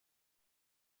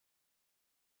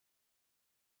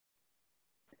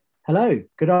Hello,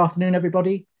 good afternoon,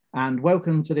 everybody, and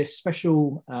welcome to this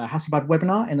special Hasselblad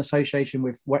webinar in association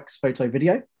with Wex Photo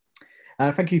Video.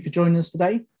 Thank you for joining us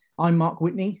today. I'm Mark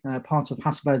Whitney, part of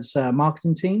Hasselblad's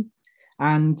marketing team,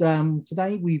 and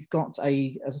today we've got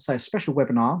a special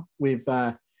webinar with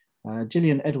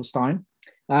Jillian Edelstein.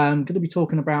 I'm going to be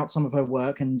talking about some of her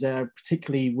work and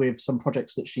particularly with some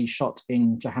projects that she shot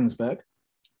in Johannesburg.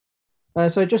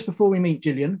 So just before we meet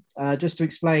Jillian, just to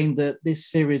explain that this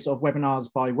series of webinars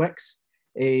by Wex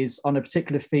is on a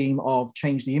particular theme of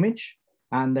change the image.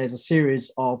 And there's a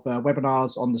series of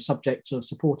webinars on the subject of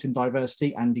supporting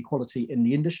diversity and equality in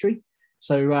the industry.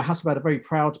 So Hasselblad are very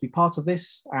proud to be part of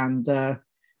this and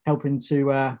helping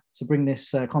to bring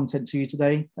this content to you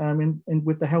today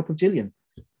with the help of Jillian.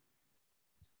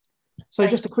 So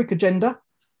just a quick agenda,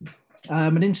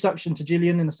 an introduction to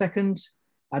Jillian in a second.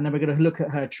 And then we're going to look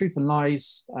at her Truth and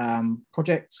Lies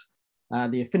project,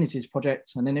 the Affinities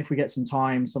project, and then if we get some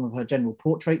time, some of her general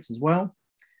portraits as well.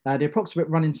 The approximate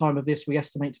running time of this we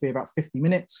estimate to be about 50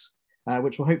 minutes,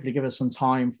 which will hopefully give us some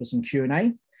time for some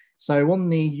Q&A. So on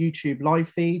the YouTube live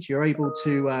feed, you're able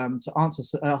to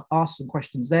ask some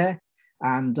questions there,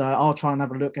 and I'll try and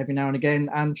have a look every now and again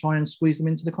and try and squeeze them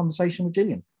into the conversation with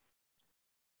Jillian.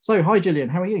 So hi Jillian,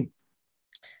 how are you?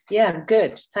 Yeah, I'm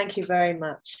good. Thank you very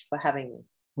much for having me.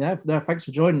 Yeah, no, thanks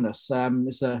for joining us.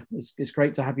 It's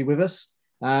great to have you with us.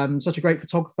 Such a great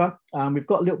photographer. We've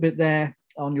got a little bit there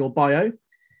on your bio.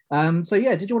 So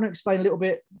yeah, did you want to explain a little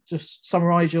bit, just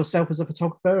summarize yourself as a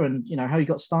photographer and, how you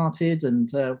got started and,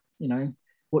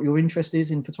 what your interest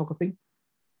is in photography?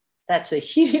 That's a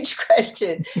huge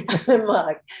question,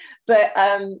 Mark. But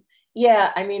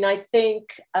yeah, I mean, I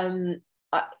think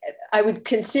I would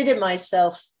consider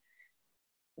myself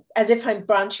as if I'm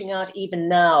branching out even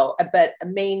now, but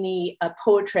mainly a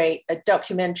portrait, a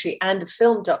documentary, and a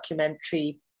film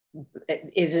documentary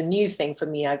is a new thing for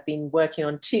me. I've been working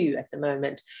on two at the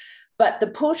moment. But the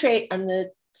portrait and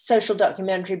the social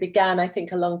documentary began, I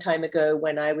think, a long time ago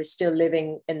when I was still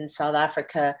living in South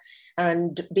Africa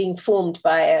and being formed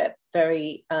by a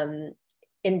very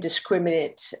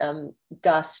indiscriminate,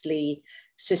 ghastly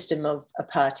system of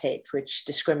apartheid, which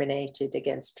discriminated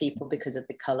against people because of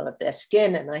the color of their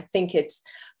skin. And I think it's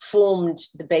formed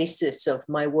the basis of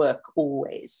my work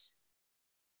always.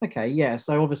 Okay, yeah.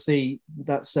 So obviously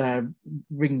that's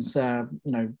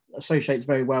associates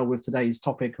very well with today's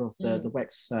topic of the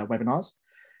Wex webinars.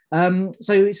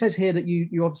 So it says here that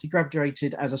you obviously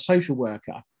graduated as a social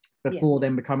worker before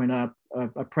then becoming a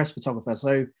press photographer.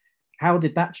 So how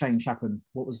did that change happen?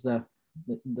 What was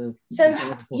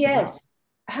yes,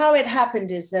 how it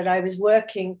happened is that I was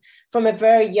working from a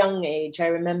very young age. I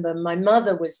remember my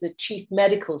mother was the chief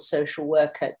medical social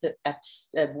worker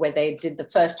where they did the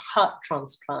first heart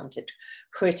transplant at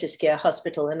Granta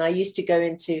Hospital. And I used to go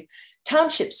into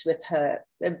townships with her,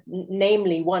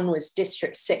 namely one was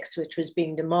District 6, which was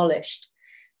being demolished.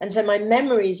 And so my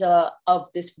memories are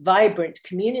of this vibrant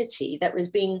community that was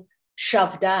being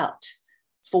shoved out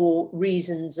for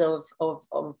reasons of,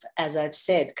 as I've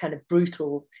said, kind of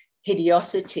brutal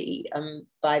hideosity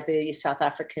by the South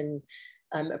African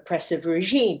oppressive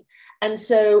regime. And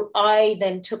so I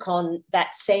then took on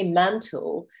that same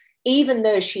mantle, even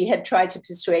though she had tried to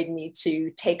persuade me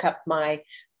to take up my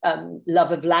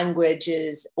love of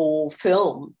languages or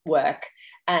film work.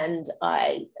 And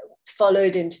I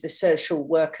followed into the social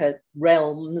worker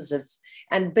realms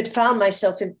but found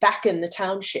myself back in the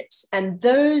townships. And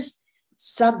those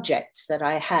subjects that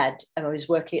I had, and I was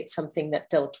working at something that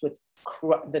dealt with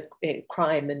the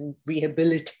crime and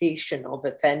rehabilitation of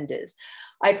offenders,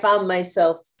 I found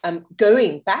myself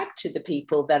going back to the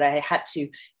people that I had to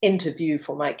interview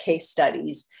for my case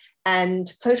studies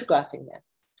and photographing them.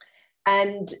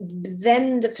 And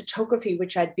then the photography,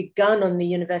 which I'd begun on the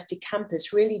university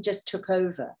campus, really just took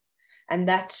over. And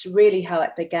that's really how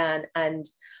it began. And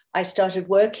I started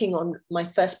working on my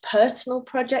first personal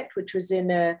project, which was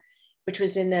in a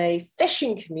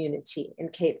fishing community in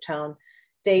Cape Town.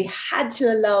 They had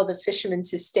to allow the fishermen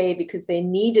to stay because they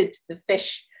needed the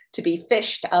fish to be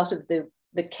fished out of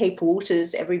the Cape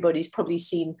waters. Everybody's probably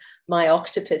seen My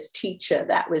Octopus Teacher.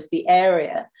 That was the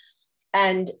area.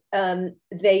 And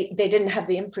they didn't have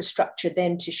the infrastructure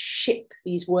then to ship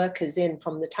these workers in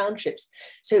from the townships.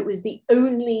 So it was the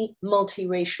only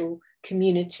multiracial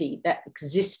community that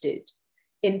existed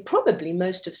in probably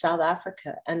most of South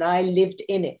Africa. And I lived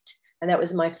in it. And that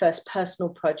was my first personal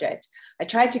project. I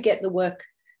tried to get the work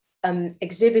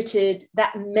exhibited.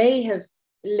 That may have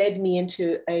led me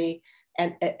into a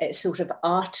sort of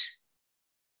art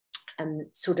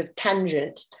sort of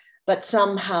tangent but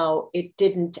somehow it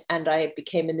didn't. And I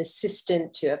became an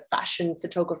assistant to a fashion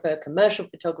photographer, commercial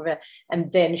photographer,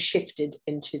 and then shifted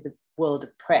into the world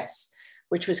of press,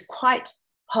 which was quite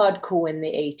hardcore in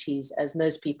the 80s, as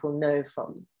most people know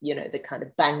from, you know, the kind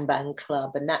of Bang Bang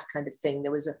Club and that kind of thing.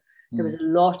 There was a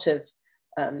lot of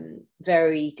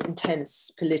very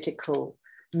intense political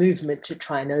movement to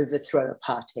try and overthrow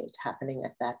apartheid happening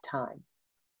at that time.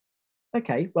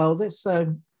 Okay, well, let's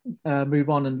move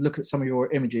on and look at some of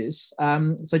your images.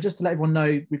 So just to let everyone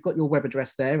know, we've got your web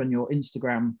address there and your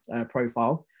Instagram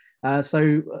profile.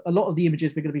 So a lot of the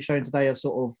images we're going to be showing today are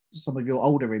sort of some of your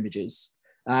older images,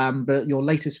 but your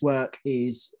latest work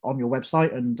is on your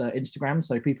website and Instagram,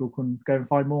 so people can go and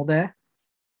find more there.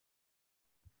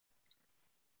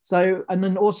 So, and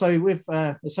then also with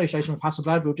association with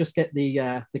Hasselblad, we'll just get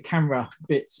the camera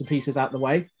bits and pieces out the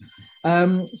way.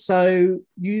 So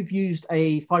you've used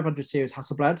a 500 series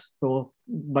Hasselblad for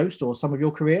most or some of your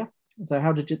career. So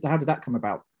how did that come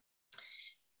about?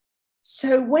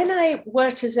 So when I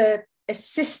worked as an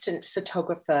assistant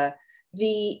photographer,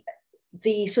 the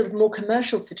sort of more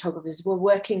commercial photographers were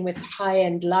working with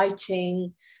high-end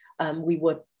lighting. We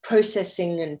were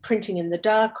processing and printing in the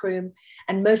darkroom,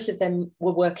 and most of them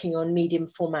were working on medium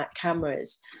format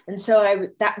cameras. And so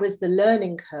that was the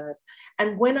learning curve.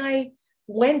 And when I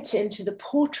went into the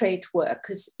portrait work,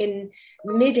 because in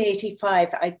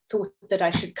mid-85, I thought that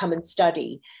I should come and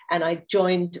study. And I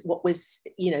joined what was,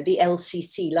 you know, the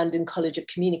LCC, London College of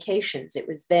Communications. It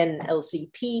was then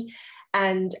LCP.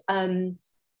 And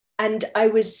I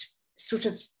was sort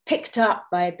of picked up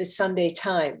by the Sunday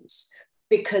Times,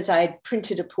 because I'd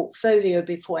printed a portfolio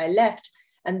before I left,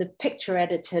 and the picture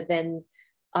editor then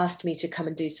asked me to come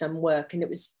and do some work. And it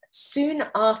was soon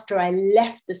after I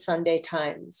left the Sunday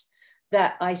Times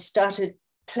that I started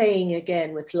playing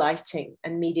again with lighting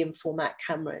and medium format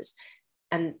cameras.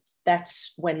 And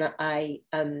that's when I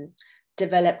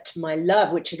developed my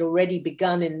love, which had already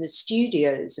begun in the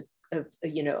studios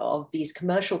of these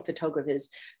commercial photographers,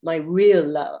 my real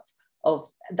love of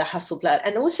the Hasselblad.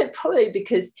 And also probably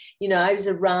because, you know, I was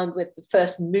around with the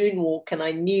first moonwalk, and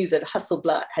I knew that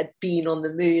Hasselblad had been on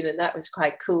the moon, and that was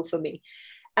quite cool for me.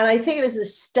 And I think it was the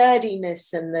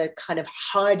sturdiness and the kind of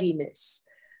hardiness.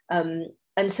 And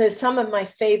so some of my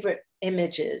favorite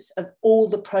images of all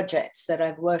the projects that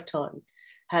I've worked on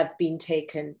have been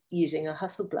taken using a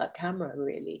Hasselblad camera,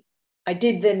 really. I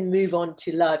did then move on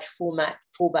to large format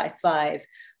 4x5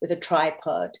 with a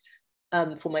tripod,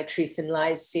 for my Truth and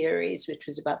Lies series, which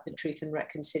was about the Truth and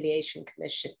Reconciliation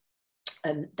Commission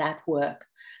and that work.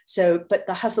 So, but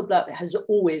the Hasselblad has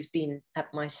always been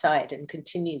at my side and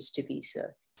continues to be so.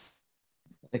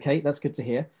 Okay, that's good to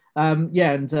hear.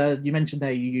 Yeah, and you mentioned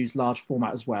there you use large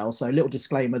format as well. So a little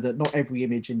disclaimer that not every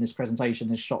image in this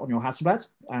presentation is shot on your Hasselblad,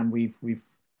 and we've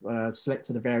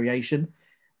selected a variation.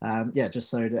 Yeah, just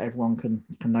so that everyone can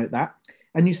note that.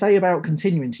 And you say about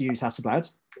continuing to use Hasselblad.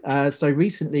 So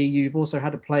recently you've also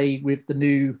had a play with the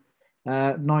new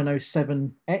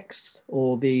 907X,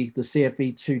 or the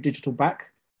CFV2 digital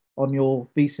back on your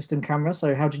V system camera.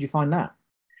 So how did you find that?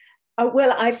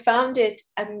 Well, I found it,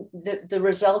 the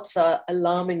results are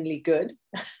alarmingly good,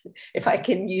 if I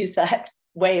can use that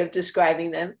way of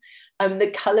describing them.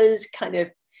 The colors kind of,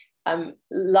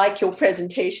 like your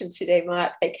presentation today,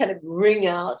 Mark, they kind of ring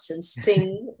out and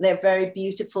sing. They're very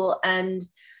beautiful. And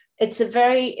it's a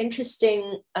very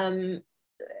interesting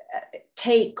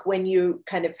take when you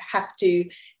kind of have to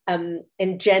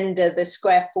engender the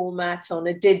square format on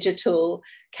a digital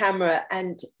camera.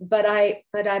 But I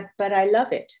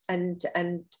love it. And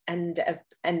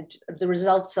the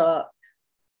results are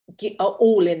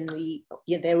all in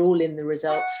they're all in the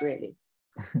results, really.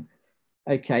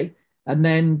 Okay. And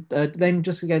then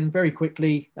just again, very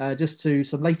quickly, just to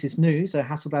some latest news,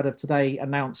 Hasselblad have today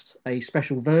announced a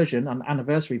special version, an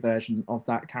anniversary version of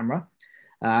that camera.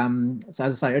 So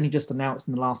as I say, only just announced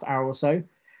in the last hour or so.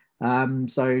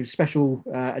 So special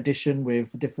edition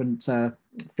with different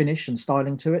finish and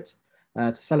styling to it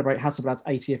to celebrate Hasselblad's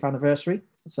 80th anniversary.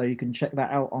 So you can check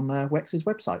that out on Wex's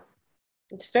website.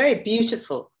 It's very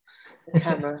beautiful, the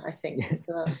camera, I think, yeah. as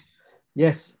well.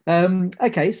 Yes.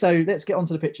 Okay, so let's get on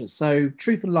to the pictures. So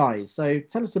Truth and Lies. So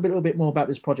tell us a little bit more about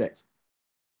this project.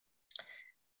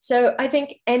 So I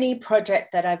think any project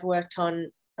that I've worked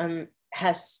on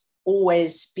has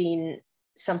always been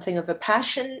something of a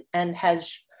passion and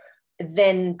has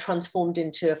then transformed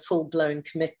into a full-blown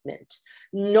commitment,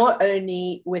 not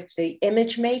only with the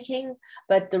image making,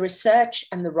 but the research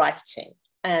and the writing.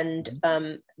 And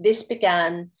this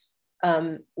began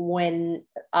when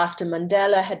after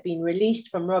Mandela had been released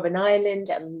from Robben Island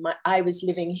and I was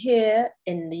living here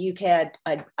in the UK.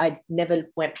 I never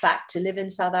went back to live in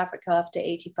South Africa after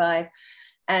 85.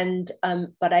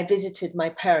 But I visited my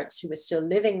parents who were still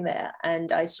living there,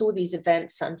 and I saw these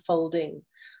events unfolding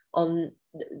and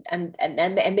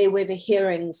they were the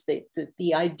hearings.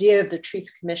 The idea of the Truth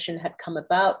Commission had come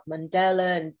about.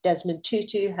 Mandela and Desmond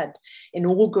Tutu had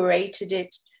inaugurated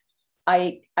it.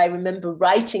 I remember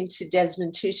writing to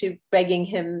Desmond Tutu, begging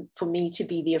him for me to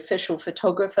be the official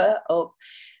photographer of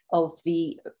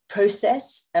the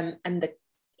process. And the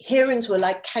hearings were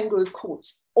like kangaroo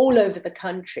courts all over the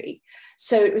country.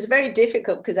 So it was very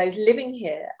difficult because I was living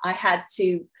here. I had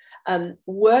to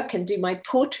work and do my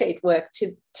portrait work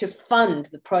to fund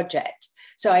the project.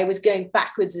 So I was going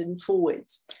backwards and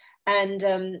forwards.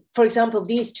 And for example,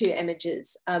 these two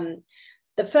images,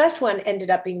 the first one ended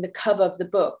up being the cover of the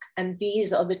book. And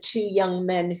these are the two young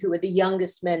men who were the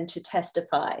youngest men to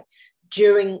testify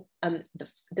during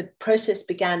the process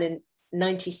began in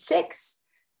 96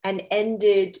 and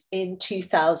ended in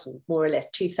 2000, more or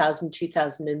less, 2000,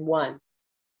 2001.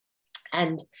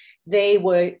 And they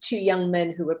were two young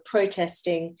men who were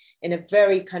protesting in a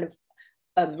very kind of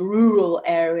rural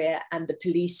area, and the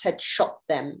police had shot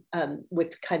them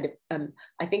with kind of,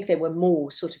 I think they were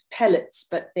more sort of pellets,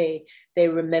 but they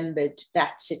remembered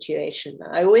that situation.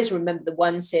 I always remember the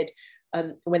one said,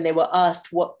 when they were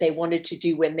asked what they wanted to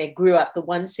do when they grew up, the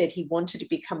one said he wanted to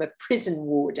become a prison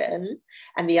warden,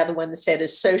 and the other one said a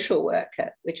social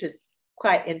worker, which was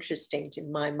quite interesting to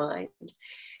my mind.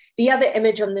 The other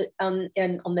image on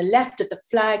the left of the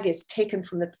flag is taken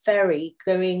from the ferry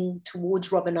going towards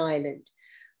Robben Island.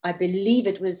 I believe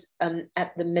it was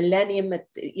at the millennium,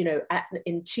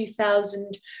 in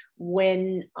 2000,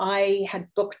 when I had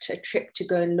booked a trip to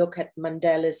go and look at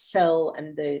Mandela's cell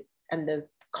and the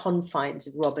confines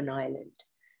of Robben Island.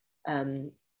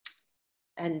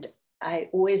 And I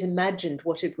always imagined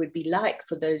what it would be like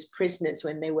for those prisoners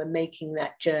when they were making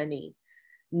that journey,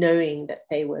 knowing that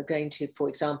they were going to, for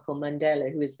example,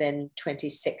 Mandela, who was then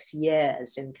 26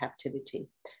 years in captivity,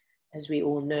 as we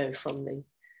all know from the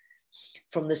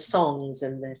songs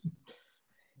and the...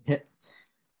 Yeah.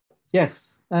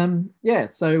 Yes.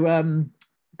 So a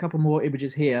couple more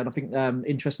images here, and I think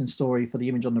interesting story for the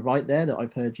image on the right there that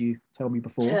I've heard you tell me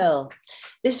before.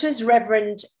 This was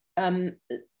Reverend Lapsley,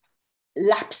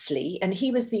 and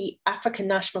he was the African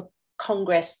National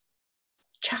Congress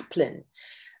chaplain.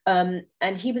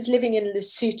 And he was living in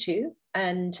Lesotho,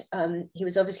 and he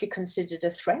was obviously considered a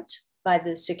threat by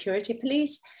the security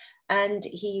police. And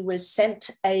he was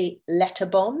sent a letter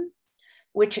bomb,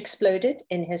 which exploded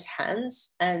in his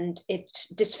hands, and it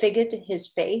disfigured his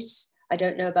face. I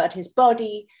don't know about his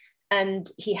body.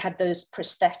 And he had those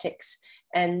prosthetics.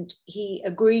 And he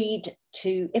agreed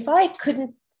to, if I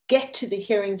couldn't get to the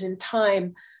hearings in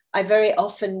time, I very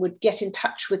often would get in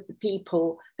touch with the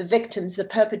people, the victims, the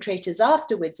perpetrators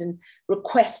afterwards, and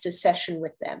request a session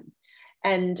with them.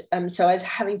 And so I was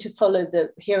having to follow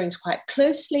the hearings quite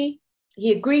closely.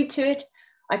 He agreed to it.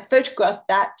 I photographed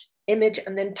that image,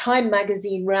 and then Time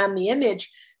magazine ran the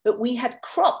image, but we had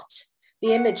cropped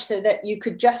the image so that you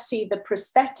could just see the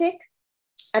prosthetic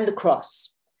and the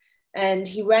cross. And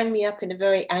he rang me up in a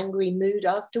very angry mood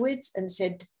afterwards and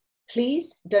said,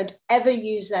 please don't ever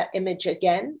use that image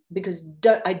again, because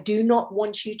I do not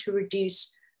want you to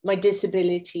reduce my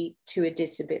disability to a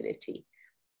disability.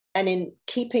 And in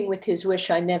keeping with his wish,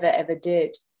 I never ever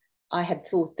did. I had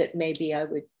thought that maybe I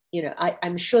would,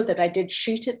 I'm sure that I did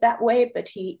shoot it that way, but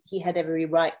he had every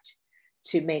right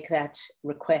to make that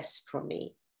request from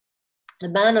me. The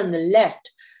man on the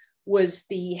left was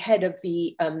the head of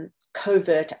the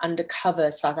covert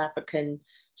undercover South African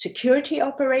security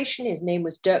operation. His name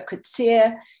was Dirk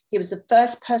Coetzee. He was the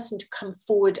first person to come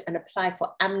forward and apply for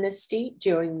amnesty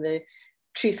during the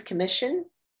Truth Commission,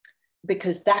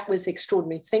 because that was the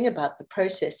extraordinary thing about the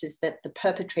process, is that the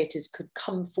perpetrators could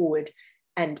come forward,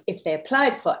 and if they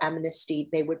applied for amnesty,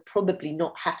 they would probably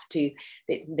not have to,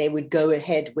 they would go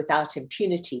ahead without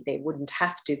impunity. They wouldn't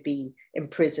have to be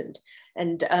imprisoned.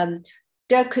 And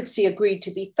Dirk Coetzee agreed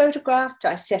to be photographed.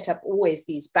 I set up always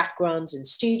these backgrounds and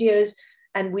studios,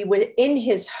 and we were in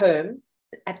his home.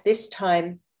 At this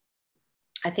time,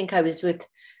 I think I was with,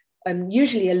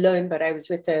 usually alone, but I was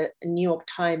with a New York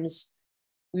Times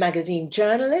magazine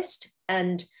journalist,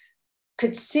 and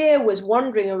Coetzee was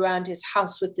wandering around his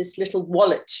house with this little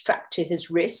wallet strapped to his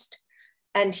wrist,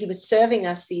 and he was serving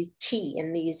us these tea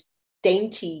in these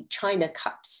dainty china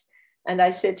cups. And I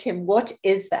said to him, what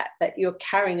is that you're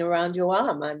carrying around your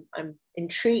arm? I'm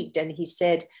intrigued. And he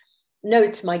said, no,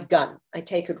 it's my gun. I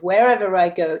take it wherever I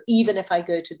go, even if I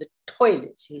go to the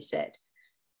toilet, he said.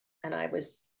 And I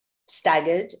was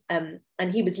staggered. And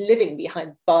he was living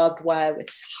behind barbed wire with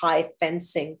high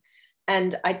fencing.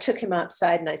 And I took him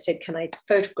outside and I said, can I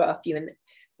photograph you? And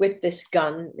with this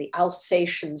gun, the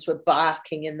Alsatians were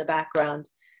barking in the background.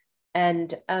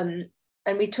 And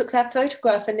we took that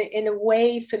photograph. And in a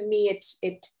way, for me,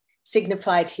 it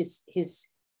signified his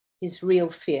real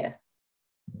fear.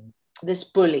 This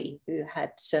bully who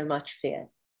had so much fear.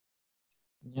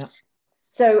 Yeah.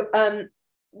 So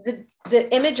the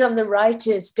image on the right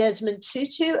is Desmond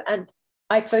Tutu, and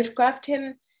I photographed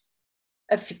him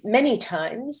many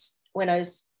times when I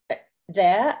was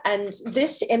there. And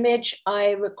this image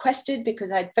I requested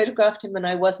because I'd photographed him and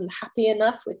I wasn't happy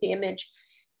enough with the image.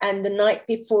 And the night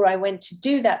before I went to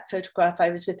do that photograph, I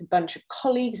was with a bunch of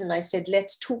colleagues and I said,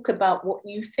 let's talk about what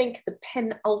you think the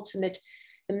penultimate,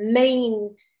 the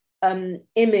main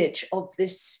image of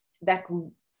this, that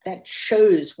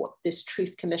shows what this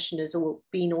Truth Commission has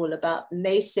been all about. And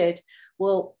they said,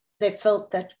 well, they felt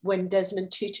that when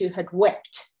Desmond Tutu had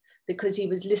wept because he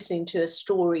was listening to a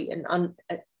story,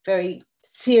 a very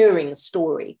searing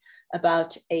story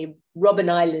about a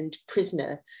Robben Island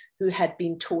prisoner who had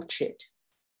been tortured.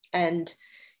 And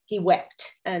he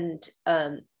wept. And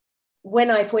when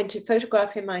I went to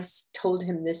photograph him, I told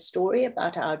him this story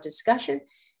about our discussion.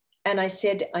 And I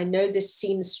said, I know this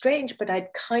seems strange, but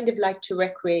I'd kind of like to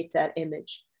recreate that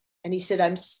image. And he said,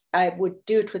 I would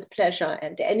do it with pleasure.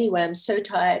 And anyway, I'm so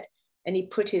tired. And he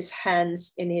put his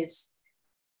hands in his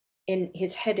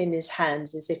head in his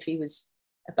hands as if he was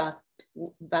about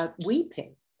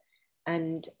weeping.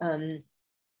 And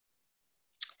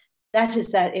that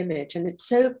is that image. And it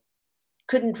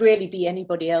couldn't really be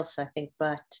anybody else, I think,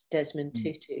 but Desmond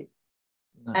Tutu.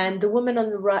 No. And the woman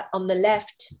on the right, on the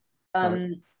left,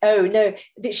 oh no,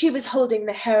 she was holding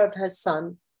the hair of her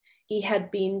son. He had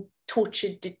been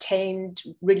tortured, detained,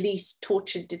 released,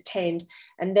 tortured, detained,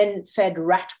 and then fed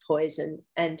rat poison.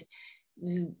 And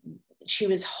she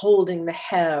was holding the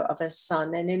hair of her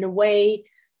son. And in a way,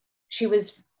 she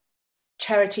was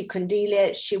Charity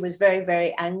Condelia. She was very,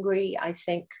 very angry, I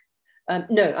think.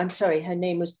 No, I'm sorry, her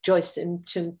name was Joyce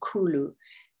Mtunkulu.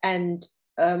 And,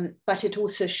 but it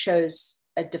also shows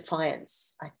a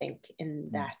defiance, I think,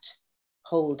 in that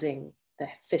holding the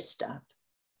fist up.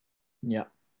 Yeah.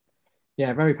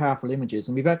 Yeah, very powerful images.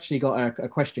 And we've actually got a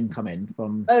question come in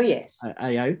from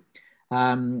AO.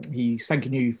 He's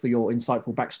thanking you for your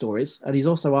insightful backstories. And he's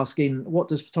also asking, what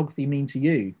does photography mean to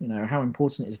you? You know, how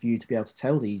important it is for you to be able to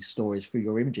tell these stories through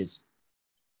your images?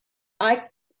 I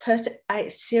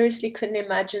seriously couldn't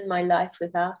imagine my life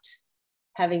without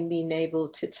having been able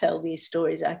to tell these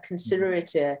stories. I consider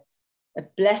it a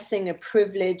blessing, a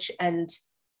privilege, and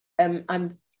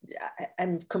I'm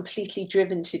completely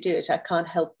driven to do it. I can't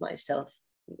help myself.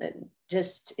 It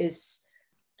just is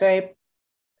a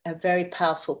very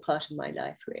powerful part of my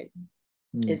life, really,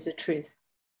 is the truth.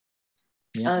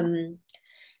 Yeah.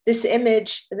 This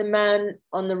image, the man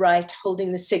on the right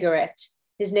holding the cigarette,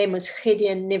 his name was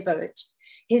Gideon Nivot.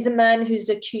 He's a man who's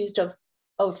accused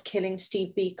of killing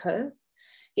Steve Biko.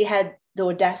 He had the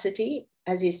audacity,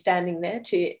 as he's standing there,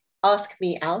 to ask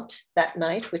me out that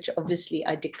night, which obviously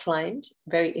I declined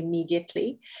very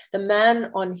immediately. The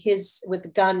man with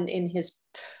the gun in his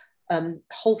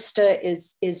holster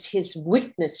is his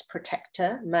witness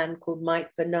protector, a man called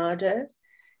Mike Bernardo.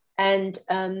 And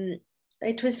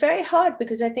it was very hard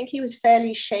because I think he was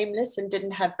fairly shameless and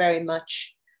didn't have very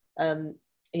much,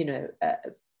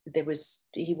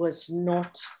 he was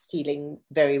not feeling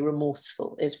very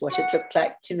remorseful, is what it looked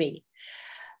like to me.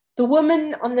 The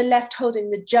woman on the left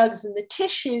holding the jugs and the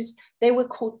tissues, they were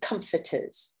called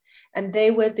comforters. And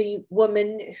they were the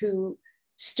woman who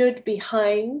stood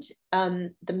behind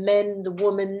the men, the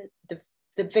woman,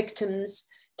 the victims,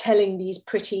 telling these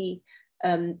pretty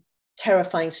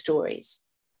terrifying stories.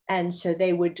 And so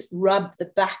they would rub the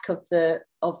back of the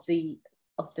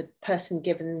person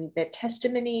given their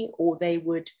testimony, or they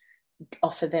would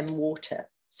offer them water,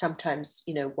 sometimes,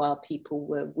 while people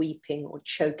were weeping or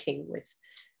choking with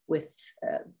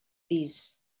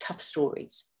these tough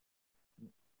stories.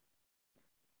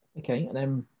 Okay, and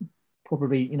then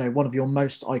probably, one of your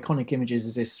most iconic images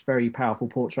is this very powerful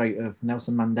portrait of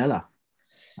Nelson Mandela.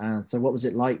 So what was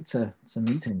it like to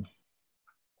meet him?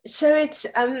 So it's,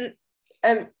 I'm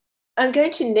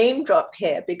going to name drop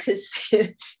here because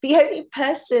the only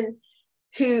person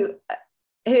who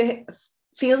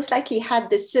feels like he had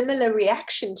the similar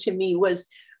reaction to me was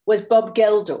Bob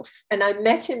Geldof. And I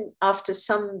met him after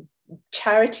some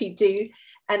charity do.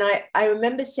 And I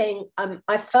remember saying,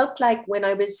 I felt like when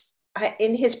I was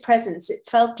in his presence, it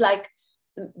felt like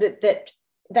that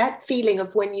that feeling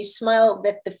of when you smile,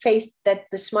 that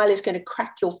the smile is going to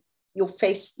crack your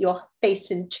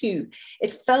face in two.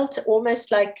 It felt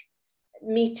almost like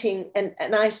meeting, and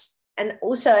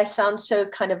also I sound so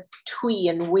kind of twee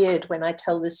and weird when I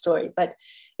tell this story, but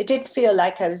it did feel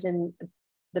like I was in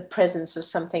the presence of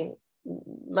something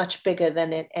much bigger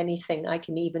than anything I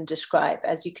can even describe.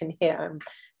 As you can hear, I'm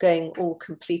going all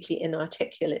completely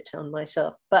inarticulate on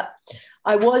myself. But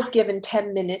I was given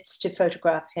 10 minutes to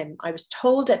photograph him. I was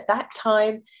told at that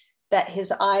time that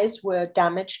his eyes were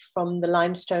damaged from the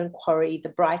limestone quarry, the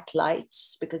bright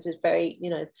lights, because it's very,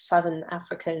 Southern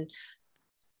African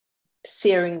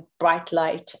searing bright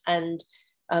light. And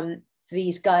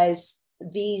these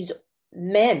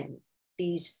men,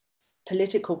 these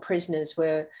political prisoners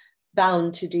were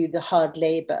bound to do the hard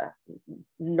labor,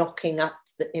 knocking up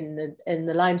in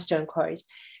the limestone quarries.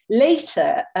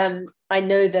 Later, I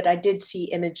know that I did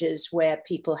see images where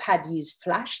people had used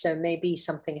flash, so maybe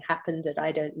something happened that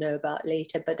I don't know about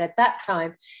later. But at that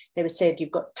time, they were said, you've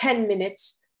got 10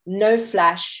 minutes, no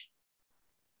flash.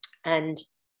 And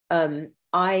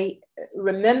I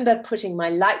remember putting my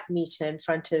light meter in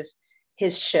front of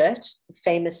his shirt,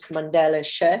 famous Mandela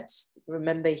shirts.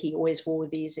 Remember, he always wore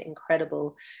these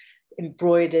incredible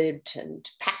embroidered and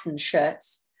patterned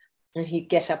shirts, and he'd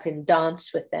get up and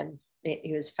dance with them.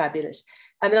 He was fabulous.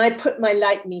 And then I put my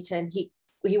light meter, and he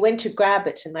went to grab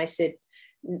it, and I said,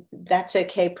 "That's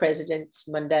okay, President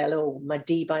Mandela," or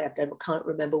Madiba, I can't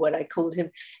remember what I called him.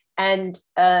 And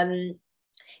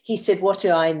he said, "What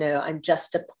do I know? I'm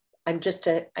just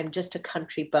a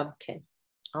country bumpkin."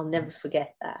 I'll never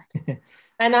forget that.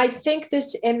 And I think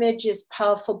this image is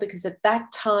powerful because at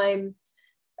that time,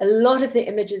 a lot of the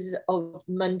images of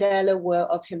Mandela were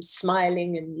of him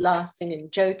smiling and laughing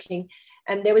and joking.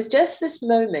 And there was just this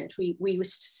moment, we were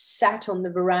sat on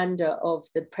the veranda of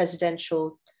the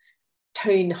presidential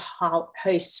Toon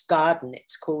House garden,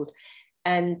 it's called.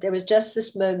 And there was just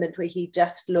this moment where he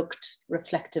just looked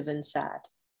reflective and sad.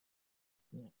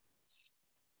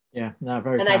 Yeah, no,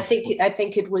 very. And powerful. I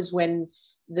think it was when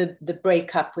the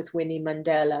breakup with Winnie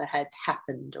Mandela had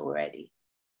happened already.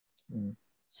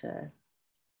 So.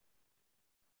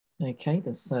 Okay,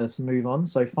 let's move on.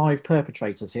 So 5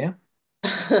 perpetrators here.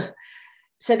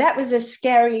 So that was a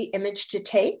scary image to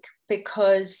take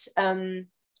because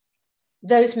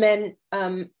those men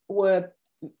were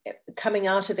coming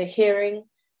out of a hearing.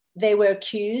 They were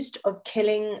accused of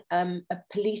killing a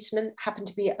policeman, happened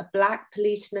to be a Black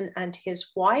policeman, and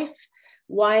his wife.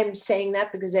 Why I'm saying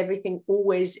that? Because everything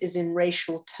always is in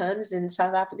racial terms in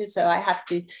South Africa. So I have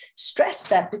to stress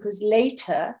that, because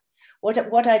later,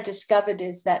 what I discovered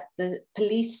is that the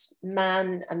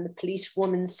policeman and the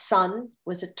policewoman's son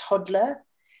was a toddler,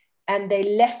 and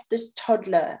they left this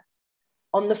toddler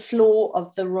on the floor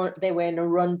of they were in a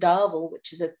rondavel,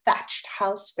 which is a thatched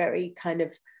house, very kind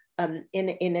of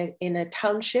in a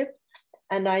township.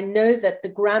 And I know that the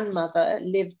grandmother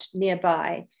lived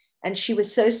nearby, and she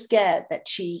was so scared that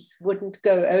she wouldn't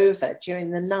go over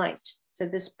during the night. So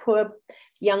this poor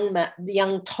young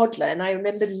toddler, and I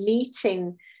remember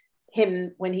meeting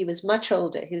him when he was much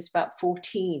older, he was about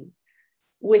 14,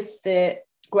 with the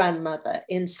grandmother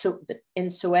in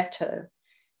Soweto.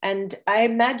 And I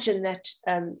imagine that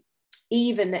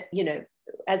even,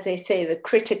 as they say, the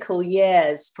critical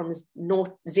years from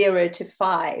 0 to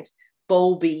 5,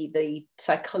 Bowlby, the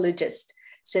psychologist,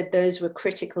 said those were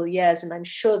critical years. And I'm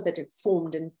sure that it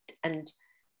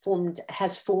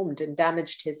has formed and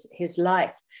damaged his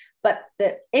life. But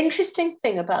the interesting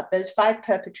thing about those 5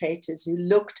 perpetrators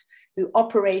who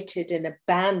operated in a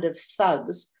band of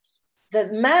thugs,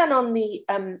 the man on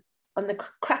the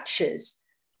crutches,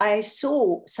 I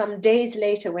saw some days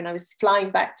later when I was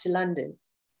flying back to London,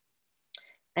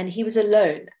 and he was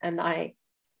alone, and I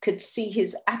could see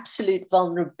his absolute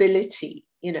vulnerability,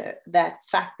 that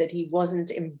fact that he wasn't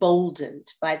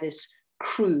emboldened by this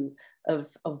crew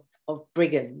of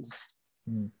brigands.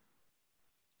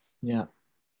 Yeah.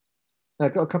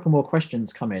 I've got a couple more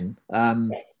questions come in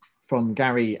from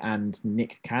Gary and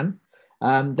Nick Can.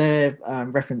 They're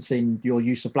referencing your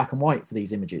use of black and white for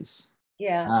these images.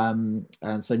 Yeah.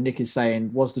 And so Nick is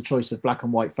saying, was the choice of black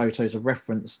and white photos a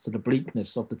reference to the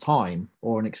bleakness of the time,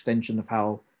 or an extension of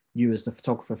how you as the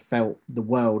photographer felt the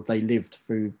world they lived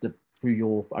through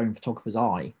your own photographer's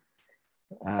eye?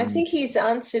 I think he's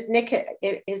answered, Nick,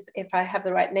 if I have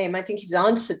the right name, I think he's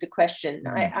answered the question.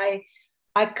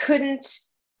 I couldn't,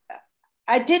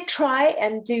 I did try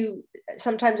and do,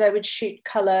 sometimes I would shoot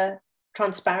color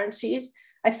transparencies.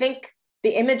 I think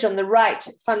the image on the right,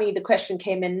 funny, the question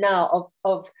came in now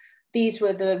of these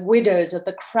were the widows of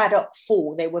the Craddock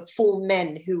Four. They were 4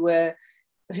 men who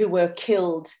were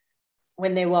killed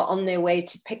when they were on their way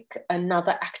to pick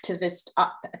another activist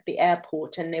up at the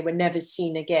airport, and they were never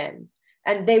seen again.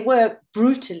 And they were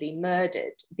brutally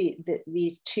murdered,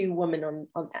 these two women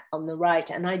on the right.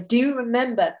 And I do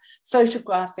remember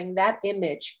photographing that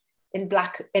image in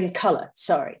color,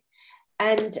 sorry.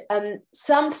 And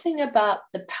something about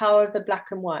the power of the black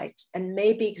and white, and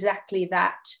maybe exactly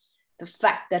that, the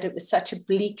fact that it was such a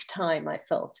bleak time, I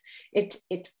felt,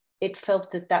 it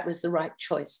felt that was the right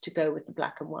choice to go with the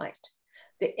black and white.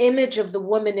 The image of the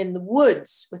woman in the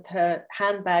woods with her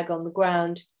handbag on the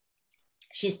ground,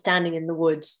 she's standing in the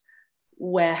woods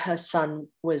where her son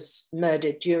was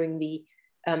murdered during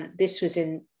this was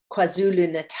in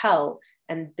KwaZulu-Natal,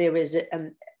 and there was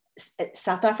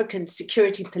South African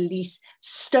security police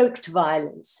stoked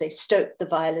violence. They stoked the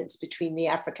violence between the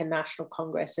African National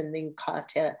Congress and the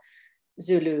Inkatha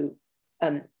Zulu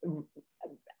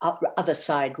other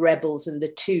side rebels, and the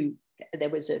two, there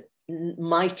was a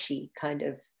mighty kind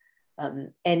of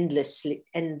endless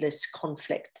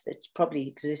conflict that probably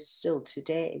exists still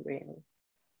today, really.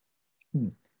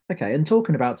 Okay, and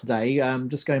talking about today,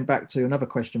 just going back to another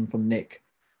question from Nick.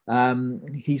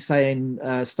 He's saying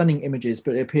stunning images,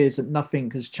 but it appears that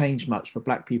nothing has changed much for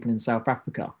Black people in South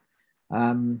Africa.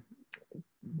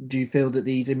 Do you feel that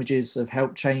these images have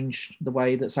helped change the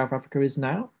way that South Africa is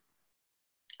now?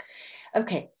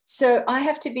 Okay, so I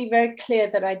have to be very clear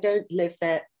that I don't live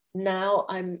there now.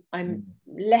 I'm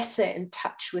lesser in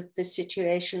touch with the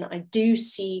situation. I do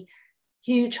see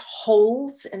huge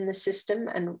holes in the system,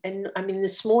 and I mean,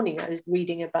 this morning I was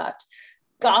reading about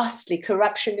ghastly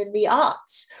corruption in the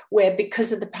arts, where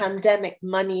because of the pandemic,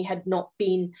 money had not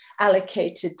been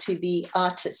allocated to the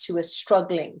artists who are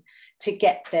struggling to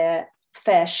get their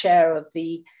fair share of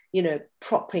the, you know,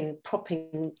 propping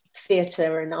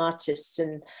theatre and artists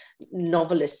and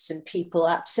novelists and people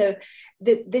up. So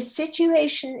the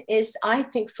situation is, I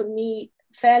think, for me,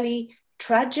 fairly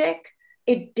tragic.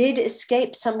 It did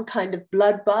escape some kind of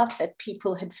bloodbath that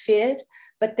people had feared,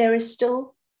 but there is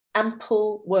still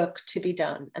ample work to be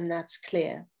done, and that's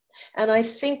clear. And I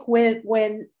think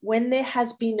when there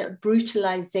has been a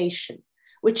brutalization,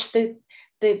 which the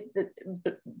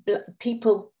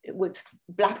people with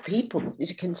Black people, as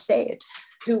you can say it,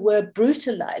 who were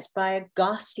brutalized by a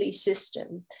ghastly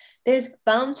system, there's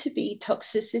bound to be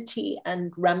toxicity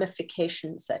and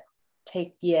ramifications that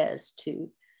take years to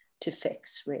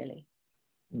fix, really.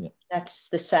 Yeah. That's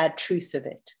the sad truth of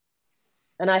it.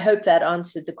 And I hope that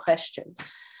answered the question.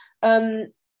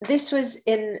 This was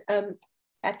in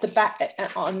at the back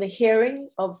on the hearing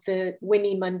of the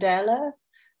Winnie Mandela,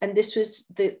 and this was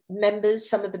the members,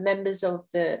 some of the members of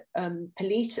the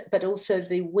police, but also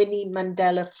the Winnie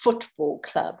Mandela Football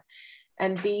Club.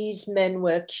 And these men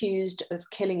were accused of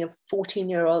killing a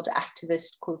 14-year-old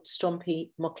activist called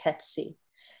Stompie Moketsi.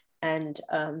 And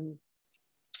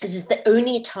this is the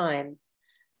only time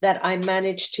that I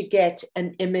managed to get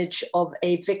an image of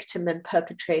a victim and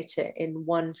perpetrator in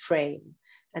one frame.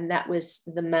 And that was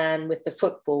the man with the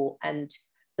football and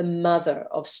the mother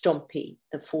of Stompie,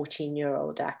 the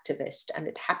 14-year-old activist. And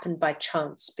it happened by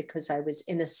chance because I was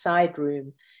in a side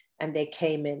room and they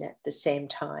came in at the same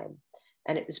time.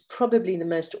 And it was probably the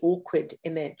most awkward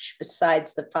image,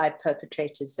 besides the 5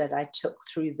 perpetrators, that I took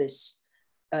through this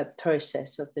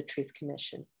process of the Truth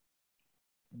Commission.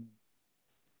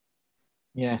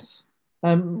 Yes.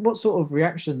 What sort of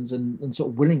reactions and sort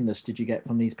of willingness did you get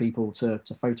from these people to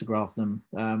photograph them?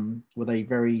 Were they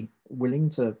very willing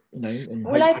to, you know?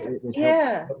 Well,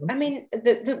 yeah. I mean,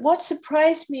 what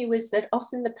surprised me was that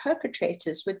often the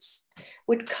perpetrators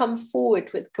would come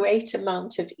forward with great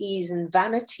amount of ease and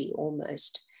vanity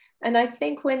almost. And I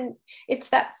think when it's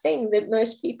that thing that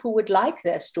most people would like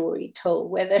their story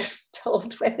told, whether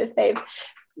they've,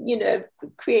 you know,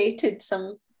 created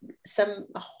some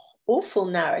awful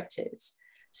narratives.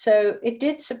 So it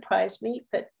did surprise me,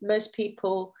 but most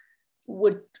people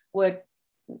would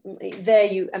there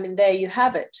you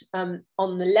have it.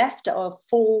 On the left are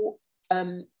 4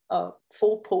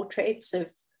 portraits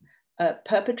of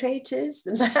perpetrators.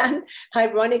 The man,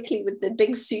 ironically, with the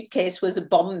big suitcase was a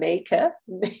bomb maker.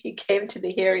 He came to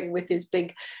the hearing with his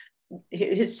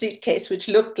suitcase, which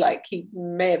looked like he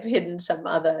may have hidden some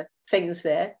other things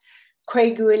there.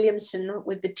 Craig Williamson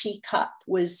with the teacup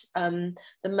was the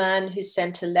man who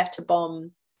sent a letter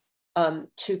bomb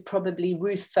to probably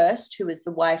Ruth First, who was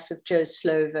the wife of Joe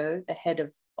Slovo, the head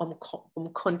of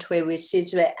Umkhonto we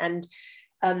Sizwe, and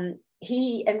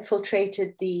he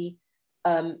infiltrated the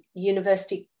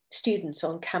university students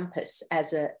on campus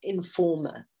as an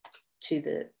informer to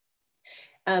the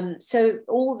so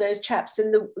all those chaps.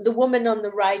 And the woman on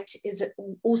the right is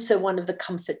also one of the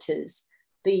comforters.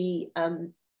 The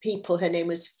people. Her name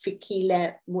was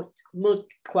Fikile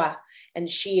Mutwa, and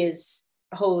she is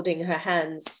holding her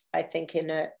hands, I think, in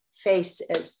her face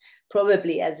as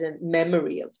probably as a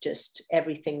memory of just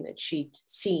everything that she'd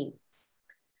seen,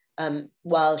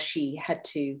 while she had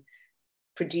to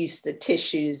produce the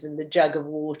tissues and the jug of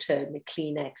water and the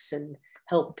Kleenex and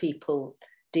help people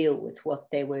deal with what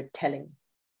they were telling,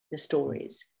 the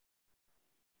stories.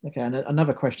 Okay, and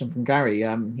another question from Gary.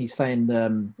 He's saying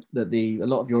that a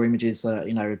lot of your images,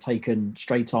 are taken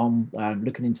straight on,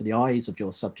 looking into the eyes of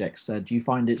your subjects. Do you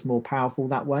find it's more powerful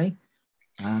that way?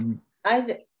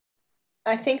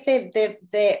 I think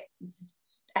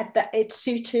it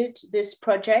suited this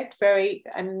project very.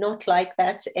 I'm not like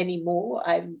that anymore.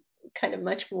 I'm kind of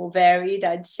much more varied,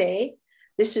 I'd say.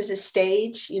 This was a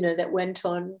stage, that went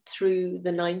on through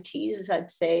the 90s,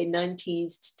 I'd say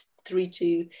 90s through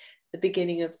to the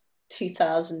beginning of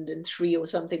 2003 or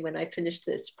something when I finished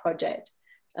this project.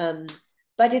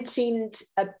 But it seemed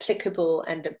applicable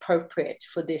and appropriate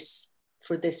for this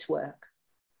work.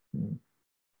 Okay.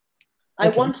 I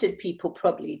wanted people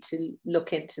probably to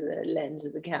look into the lens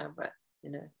of the camera,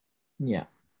 Yeah.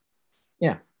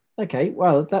 Okay,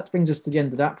 well, that brings us to the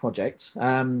end of that project.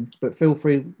 But still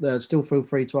feel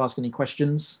free to ask any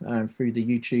questions through the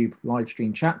YouTube live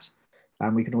stream chat,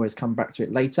 and we can always come back to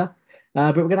it later.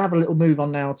 But we're going to have a little move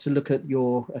on now to look at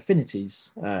your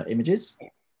affinities images.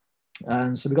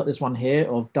 And so we've got this one here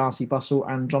of Darcy Bussell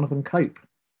and Jonathan Cope.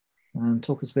 And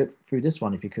talk us a bit through this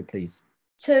one, if you could, please.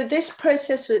 So this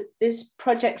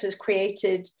project was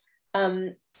created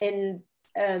in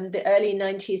the early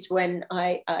 90s when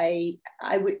I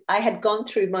had gone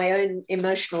through my own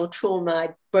emotional trauma.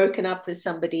 I'd broken up with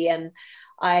somebody and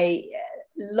I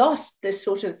lost this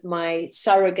sort of my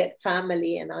surrogate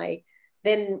family, and I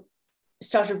then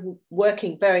started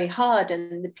working very hard,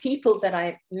 and the people that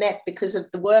I met because of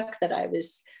the work that I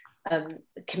was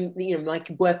my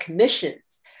work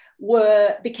commissions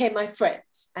became my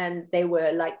friends, and they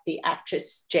were like the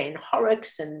actress Jane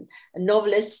Horrocks and a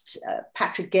novelist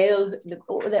Patrick Gale.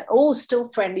 They're all still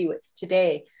friendly with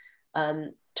today,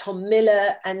 Tom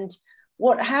Miller. And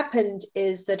what happened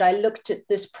is that I looked at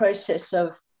this process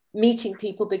of meeting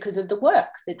people because of the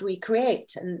work that we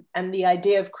create and the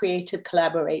idea of creative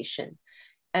collaboration.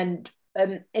 And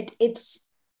it's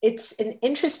an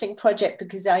interesting project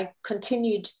because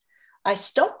I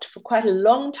stopped for quite a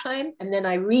long time, and then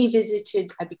I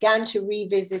began to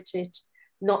revisit it,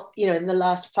 not, in the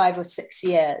last 5 or 6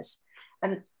 years.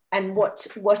 And what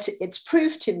it's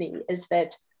proved to me is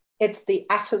that it's the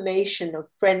affirmation of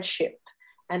friendship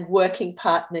and working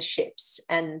partnerships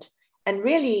and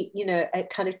really, a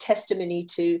kind of testimony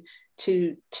to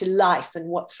life and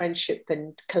what friendship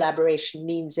and collaboration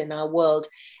means in our world.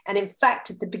 And in fact,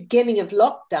 at the beginning of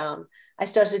lockdown, I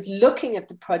started looking at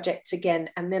the projects again,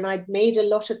 and then I'd made a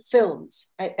lot of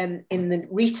films in the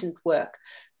recent work,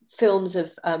 films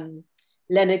of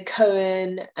Leonard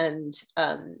Cohen and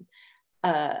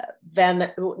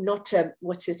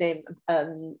what's his name?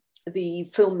 The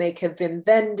filmmaker Wim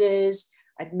Wenders.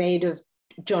 I'd made of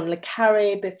John le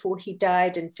Carré before he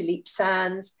died, and Philippe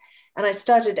Sands.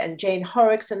 And Jane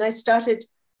Horrocks, and I started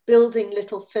building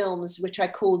little films, which I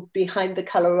called Behind the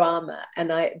Colorama.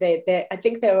 And I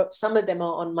think some of them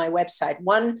are on my website.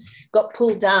 One got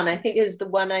pulled down. I think it was the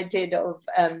one I did of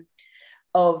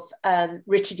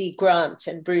Richard E. Grant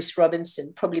and Bruce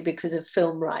Robinson, probably because of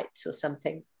film rights or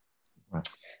something. Right.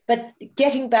 But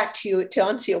getting back to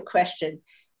answer your question,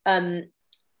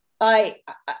 I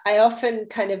often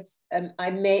kind of,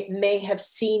 I may have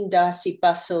seen Darcy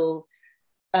Bussell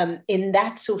in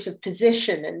that sort of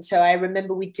position. And so I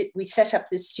remember we set up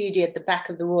this studio at the back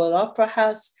of the Royal Opera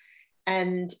House,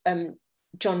 and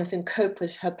Jonathan Cope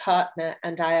was her partner,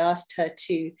 and I asked her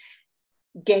to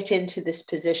get into this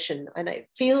position. And it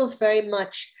feels very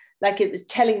much like it was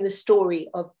telling the story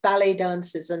of ballet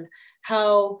dancers and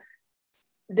how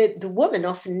the women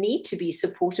often need to be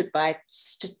supported by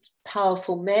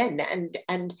powerful men,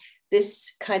 and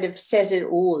this kind of says it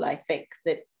all. I think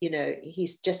that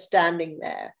he's just standing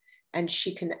there, and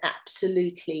she can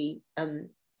absolutely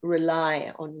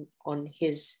rely on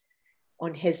his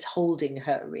holding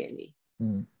her, really.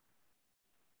 Mm.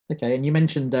 Okay, and you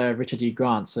mentioned Richard E.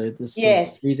 Grant. So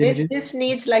this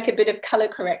needs like a bit of color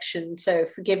correction, so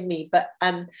forgive me, but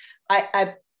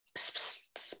I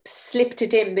slipped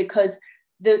it in because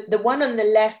the one on the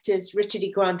left is Richard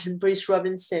E. Grant and Bruce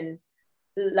Robinson,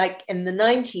 like in the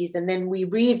 90s, and then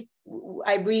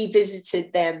I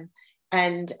revisited them,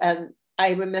 and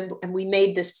I remember, and we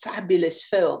made this fabulous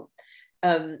film,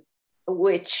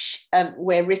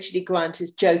 where Richard E. Grant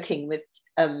is joking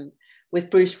with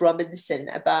Bruce Robinson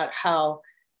about how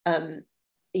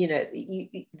you know,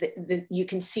 you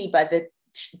can see by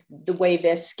the way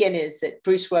their skin is that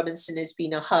Bruce Robinson has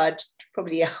been a hard,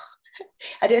 probably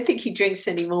I don't think he drinks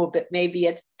anymore, but maybe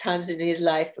at times in his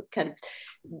life, kind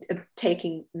of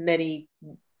taking many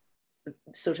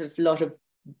sort of lot of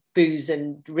booze,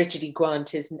 and Richard E.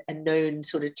 Grant is a known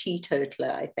sort of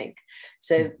teetotaler, I think.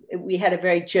 So we had a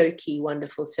very jokey,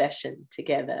 wonderful session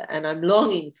together, and I'm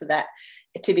longing for that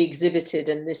to be exhibited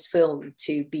in this film,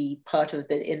 to be part of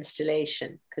the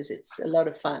installation, because it's a lot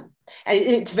of fun. And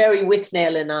it's very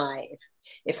Withnail and I,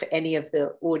 if any of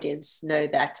the audience know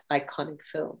that iconic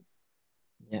film.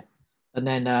 Yeah. And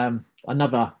then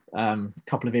another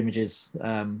couple of images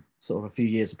sort of a few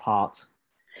years apart.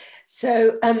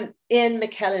 So Ian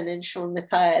McKellen and Sean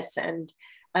Matthias, and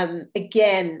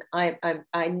again, I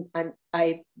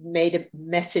made a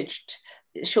message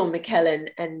to Sean McKellen,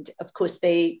 and of course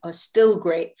they are still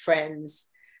great friends.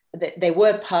 They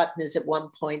were partners at one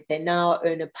point. They now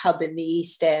own a pub in the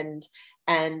East End,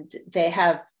 and they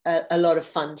have a lot of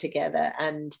fun together.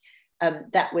 And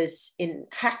that was in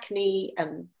Hackney,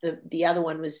 and the other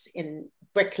one was in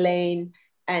Brick Lane,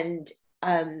 and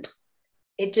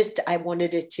I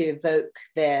wanted it to evoke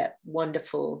their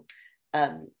wonderful,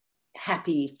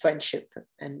 happy friendship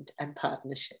and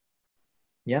partnership.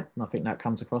 Yeah, I think that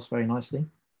comes across very nicely.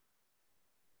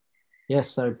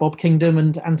 Yes, so Bob Kingdom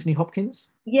and Anthony Hopkins.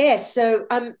 Yes, so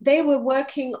they were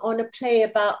working on a play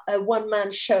about a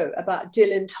one-man show about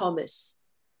Dylan Thomas,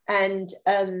 and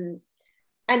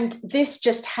this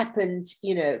just happened,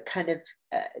 you know, kind of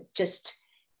just.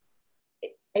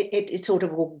 It sort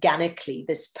of organically,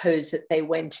 this pose that they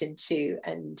went into,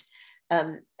 and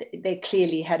they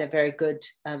clearly had a very good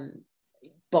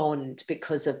bond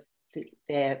because of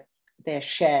their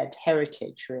shared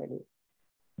heritage, really.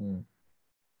 Mm.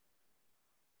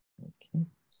 Okay.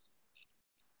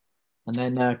 And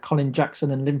then Colin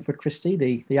Jackson and Linford Christie,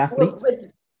 the athlete.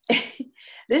 Well,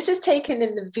 this is taken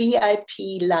in the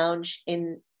VIP lounge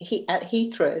at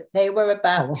Heathrow. They were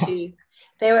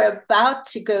about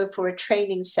to go for a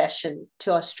training session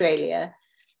to Australia.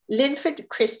 Linford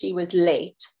Christie was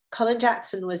late. Colin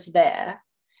Jackson was there.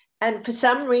 And for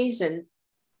some reason,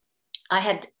 I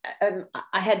had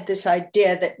this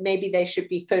idea that maybe they should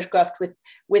be photographed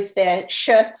with their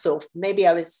shirts off. Maybe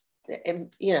I was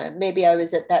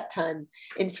at that time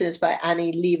influenced by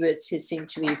Annie Leibovitz, who seemed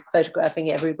to be photographing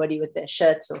everybody with their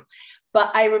shirts off. But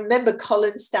I remember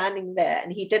Colin standing there,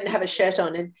 and he didn't have a shirt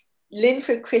on, and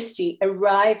Linford Christie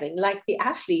arriving like the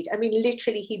athlete. I mean,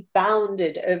 literally, he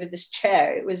bounded over this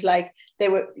chair. It was like they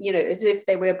were, you know, as if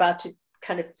they were about to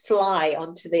kind of fly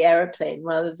onto the airplane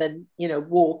rather than, you know,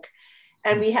 walk.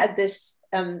 And we had this,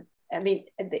 the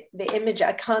image,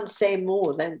 I can't say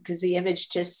more than, because the image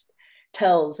just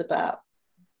tells about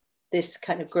this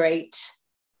kind of great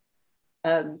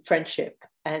friendship.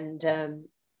 And and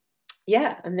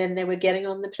then they were getting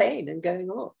on the plane and going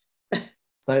off.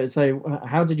 So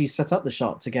how did you set up the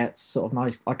shot to get sort of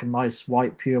nice, like a nice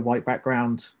pure white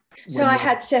background? So I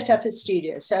had set up a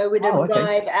studio. So I would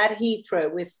arrive at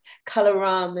Heathrow with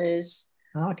coloramas,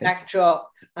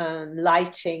 backdrop,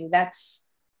 lighting. That's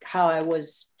how I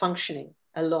was functioning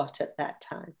a lot at that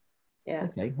time. Yeah.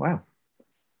 Okay. Wow.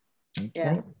 Okay.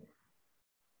 Yeah.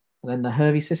 And then the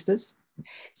Hervey sisters.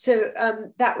 So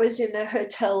that was in a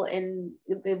hotel in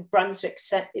the Brunswick,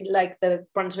 like the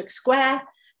Brunswick Square.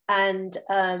 And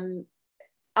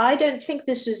I don't think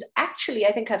this was actually,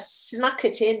 I think I've snuck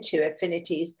it into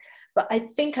Affinities, but I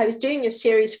think I was doing a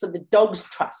series for the Dogs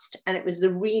Trust, and it was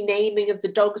the renaming of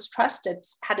the Dogs Trust. It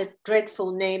had a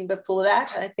dreadful name before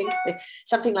that. I think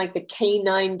something like the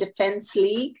Canine Defense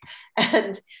League.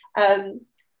 And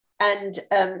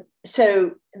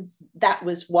so that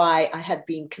was why I had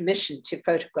been commissioned to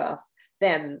photograph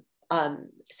them.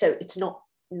 So it's not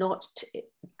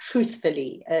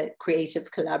truthfully a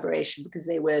creative collaboration, because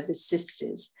they were the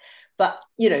sisters, but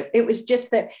you know, it was just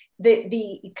the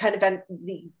kind of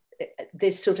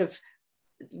this sort of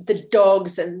the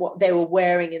dogs and what they were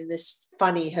wearing in this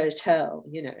funny hotel,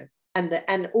 you know,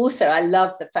 and also I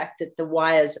love the fact that the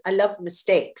wires, I love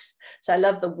mistakes, so I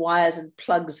love the wires and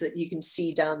plugs that you can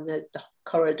see down the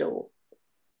corridor.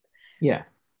 Yeah,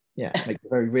 make it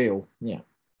very real. Yeah.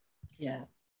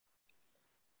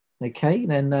 Okay,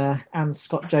 then Anne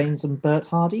Scott James and Bert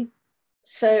Hardy.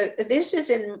 So this was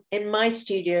in my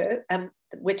studio,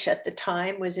 which at the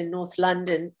time was in North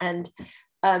London, and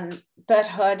Bert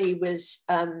Hardy was,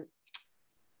 Anne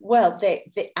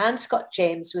Scott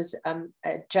James was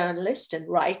a journalist and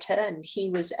writer, and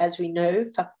he was, as we know,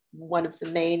 one of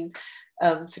the main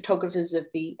photographers of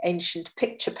the ancient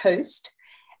Picture Post.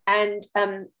 And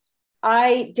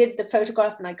I did the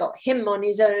photograph and I got him on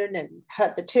his own and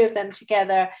had the two of them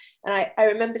together. And I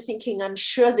remember thinking, I'm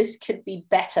sure this could be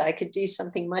better. I could do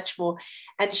something much more.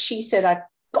 And she said, I've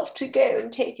got to go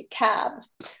and take a cab.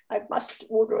 I must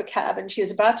order a cab. And she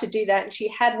was about to do that. And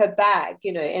she had her bag,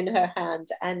 you know, in her hand.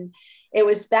 And it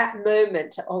was that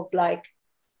moment of like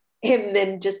him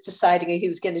then just deciding he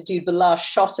was going to do the last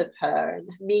shot of her and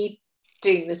me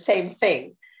doing the same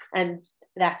thing. And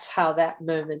that's how that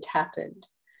moment happened.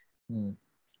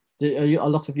 A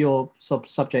lot of your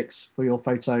subjects for your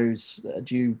photos,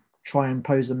 do you try and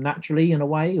pose them naturally in a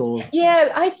way, or? Yeah,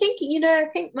 I think, you know, I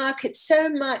think, Mark, it's so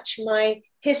much my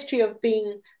history of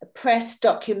being a press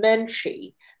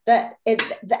documentary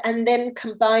and then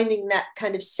combining that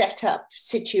kind of setup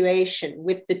situation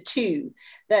with the two,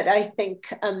 that I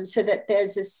think so that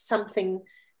there's something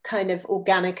kind of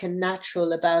organic and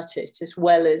natural about it, as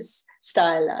well as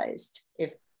stylized,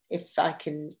 if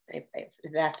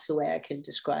that's the way I can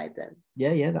describe them.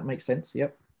 Yeah, that makes sense.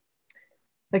 Yep.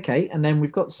 Okay, and then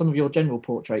we've got some of your general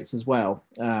portraits as well,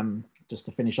 just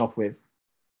to finish off with.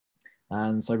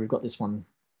 And so we've got this one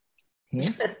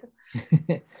here.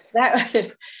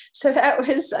 that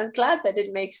was, I'm glad that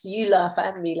it makes you laugh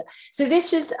and me laugh. So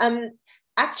this was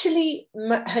actually,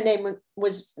 her name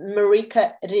was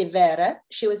Marika Rivera.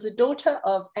 She was the daughter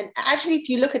of, and actually if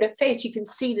you look at her face, you can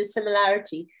see the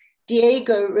similarity,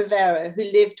 Diego Rivera, who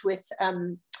lived with,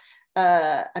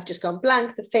 I've just gone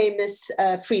blank, the famous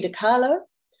Frida Kahlo.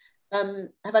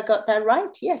 Have I got that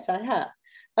right? Yes, I have.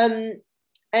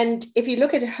 And if you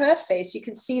look at her face, you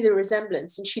can see the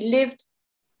resemblance. And she lived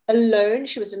alone.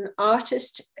 She was an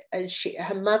artist, and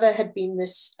her mother had been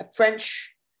this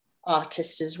French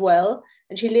artist as well.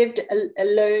 And she lived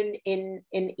alone in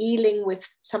Ealing with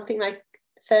something like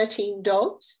 13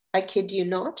 dogs. I kid you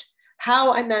not.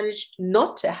 How I managed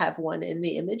not to have one in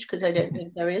the image, because I don't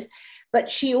think there is. But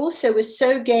she also was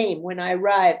so game when I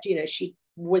arrived. You know, she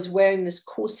was wearing this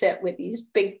corset with these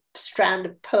big strand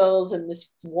of pearls and this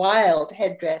wild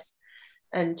headdress.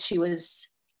 And she was,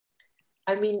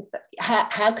 I mean,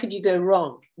 how could you go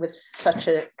wrong with such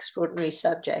an extraordinary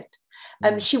subject?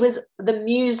 She was the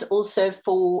muse also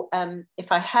for,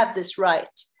 if I have this right,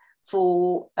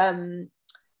 for, I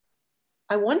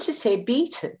want to say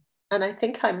Beaton, and I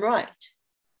think I'm right.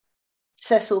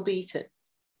 Cecil Beaton.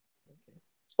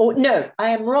 Or no,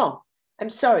 I am wrong. I'm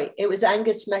sorry. It was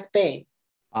Angus MacBain.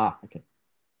 Ah, okay.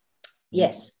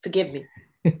 Yes, forgive me.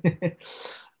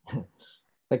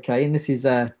 Okay, and this is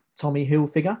Tommy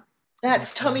Hilfiger.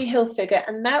 That's Tommy Hilfiger,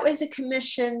 and that was a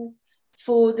commission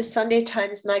for the Sunday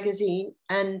Times magazine,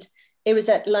 and it was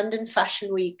at London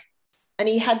Fashion Week, and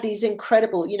he had these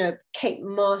incredible, you know, Kate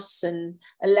Moss and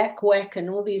Alec Weck and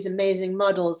all these amazing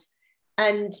models,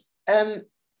 and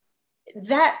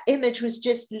that image was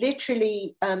just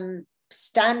literally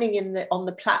standing on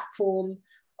the platform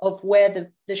of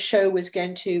where the show was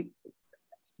going to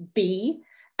be.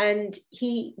 And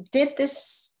he did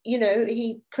this, you know,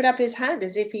 he put up his hand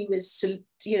as if he was,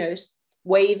 you know,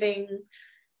 waving,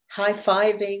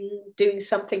 high-fiving, doing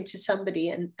something to somebody.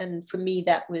 And for me,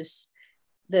 that was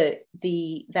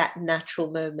that natural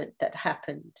moment that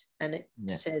happened. And it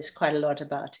says quite a lot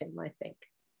about him, I think.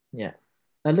 Yeah.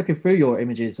 Now, looking through your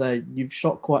images, you've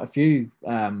shot quite a few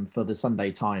for the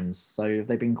Sunday Times. So have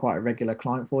they been quite a regular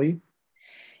client for you?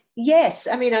 Yes,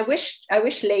 I mean, I wish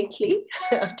lately.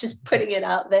 I'm just putting it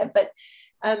out there, but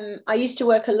I used to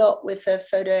work a lot with a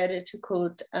photo editor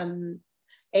called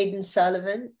Aidan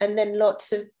Sullivan, and then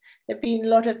there've been a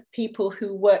lot of people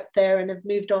who worked there and have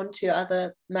moved on to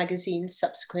other magazines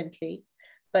subsequently.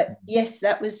 But yes,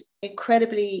 that was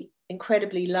incredibly,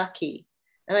 incredibly lucky.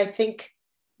 And I think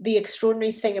the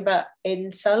extraordinary thing about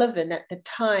Aidan Sullivan at the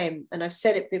time, and I've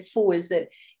said it before, is that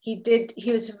he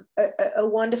was a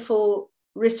wonderful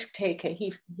risk taker.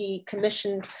 He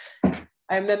commissioned,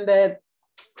 I remember,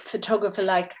 photographer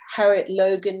like Harriet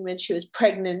Logan when she was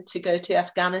pregnant to go to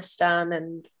Afghanistan,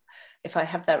 and if I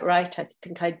have that right, I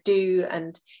think I do.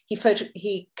 And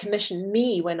he commissioned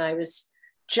me when I was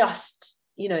just,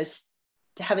 you know,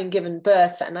 having given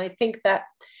birth, and I think that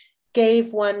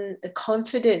gave one the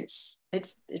confidence.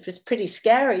 It was pretty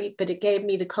scary, but it gave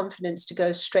me the confidence to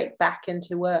go straight back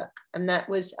into work. And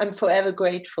I'm forever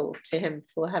grateful to him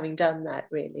for having done that,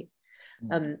 really.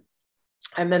 I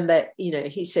remember, you know,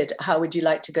 he said, how would you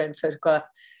like to go and photograph?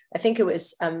 I think it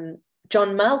was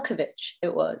John Malkovich,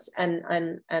 it was. And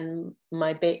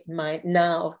my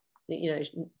now, you know,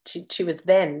 she was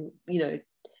then, you know,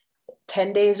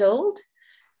 10 days old.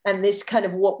 And this kind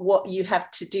of what you have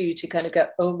to do to kind of go,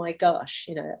 oh my gosh,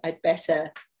 you know, I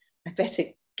better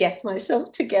get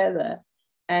myself together.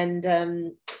 And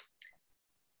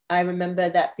I remember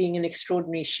that being an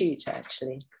extraordinary shoot,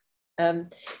 actually.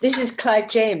 This is Clive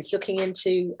James looking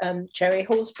into Jerry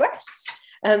Hall's breasts.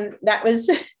 That was,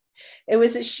 it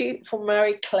was a shoot for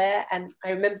Marie Claire, and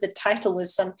I remember the title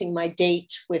was something, My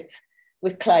Date with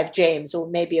Clive James, or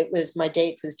maybe it was My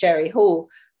Date with Jerry Hall,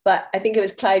 but I think it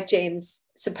was Clive James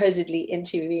supposedly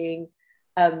interviewing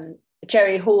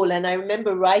Jerry Hall. And I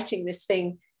remember writing this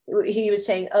thing, he was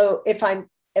saying, oh, if I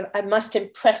must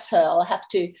impress her, I'll have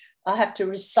to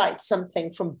recite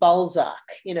something from Balzac,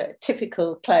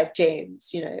 typical Clive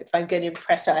James, if I'm going to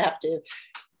impress her, I have to,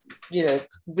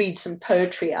 read some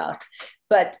poetry out.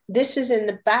 But this is in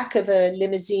the back of a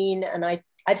limousine. And I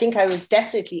think I was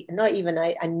definitely,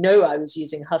 I know I was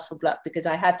using Hasselblad, because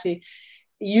I had to,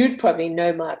 you'd probably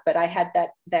know, Mark, but I had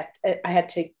I had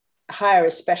to hire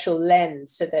a special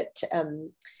lens so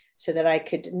that I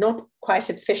could, not quite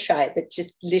a fisheye, but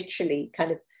just literally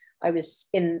kind of, I was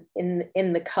in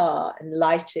the car and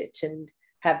light it and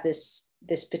have this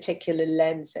particular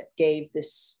lens that gave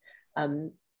this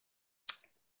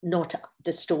not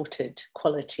distorted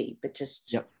quality, but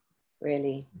just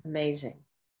really amazing.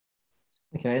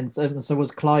 Okay, and so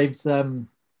was Clive's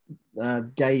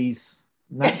gaze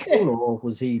natural, or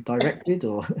was he directed,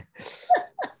 or?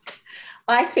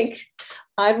 I think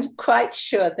I'm quite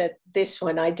sure that this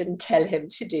one, I didn't tell him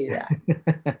to do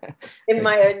that. In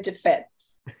my own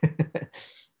defense.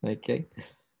 Okay.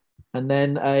 And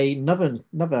then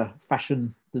another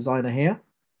fashion designer here.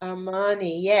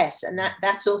 Armani, yes. And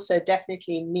that's also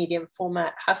definitely medium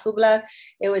format Hasselblad.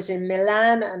 It was in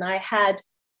Milan, and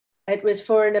it was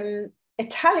for an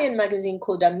Italian magazine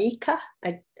called Amica.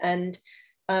 I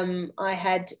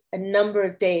had a number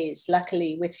of days,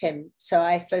 luckily, with him. So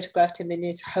I photographed him in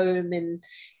his home, in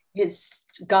his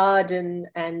garden,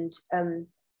 and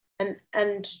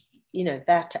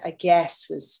that, I guess,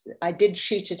 I did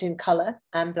shoot it in color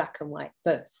and black and white,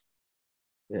 both.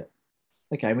 Yeah.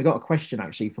 Okay, and we got a question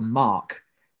actually from Mark.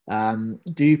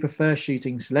 Do you prefer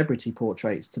shooting celebrity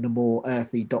portraits to the more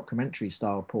earthy documentary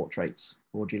style portraits,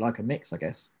 or do you like a mix, I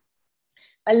guess?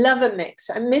 I love a mix.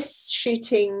 I miss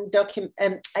shooting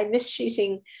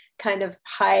kind of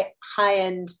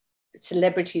high-end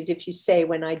celebrities, if you say,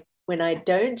 when I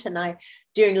don't. And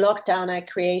during lockdown, I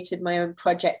created my own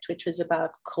project, which was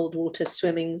about cold water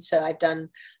swimming. So I've done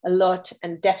a lot,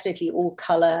 and definitely all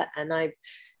color. And I've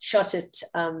shot it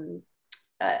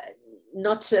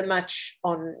not so much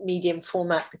on medium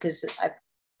format because I'm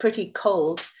pretty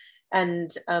cold.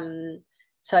 And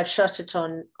so I've shot it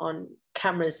on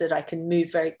cameras that I can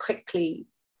move very quickly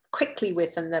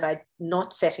with, and that I'm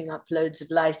not setting up loads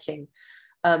of lighting.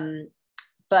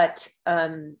 But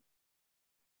I've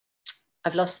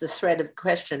lost the thread of the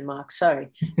question, Mark. Sorry.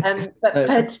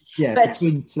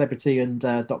 Between celebrity and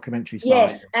documentary side.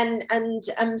 Yes, and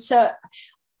so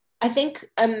I think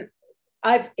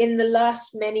in the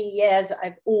last many years,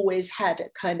 I've always had a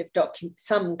kind of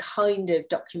some kind of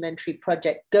documentary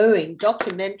project going.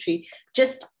 Documentary,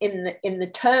 just in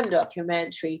the term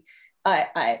documentary,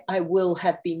 I will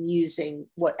have been using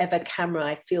whatever camera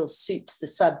I feel suits the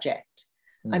subject.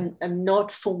 I'm not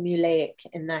formulaic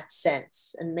in that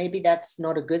sense, and maybe that's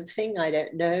not a good thing. I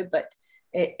don't know, but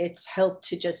it's helped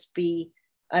to just be.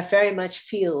 I very much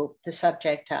feel the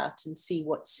subject out and see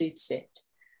what suits it.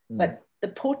 But the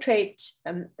portrait,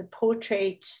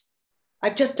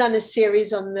 I've just done a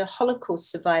series on the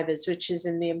Holocaust survivors, which is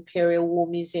in the Imperial War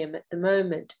Museum at the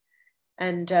moment.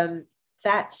 And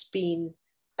that's been,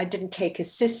 I didn't take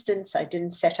assistants, I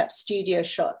didn't set up studio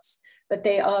shots, but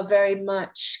they are very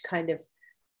much kind of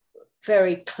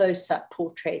very close-up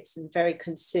portraits and very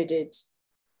considered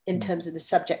in terms of the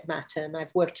subject matter. And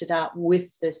I've worked it out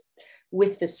with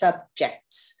the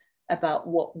subjects about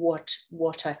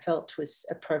what I felt was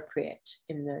appropriate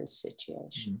in those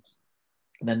situations.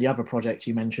 And then the other project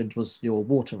you mentioned was your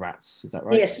water rats, is that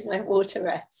right? Yes, my water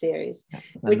rat series.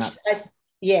 Yeah.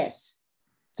 Yes.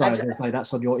 So I was going to say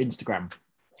that's on your Instagram.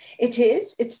 It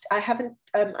is. I haven't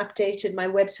updated my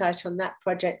website on that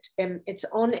project. It's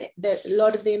on a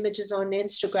lot of the images on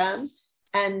Instagram,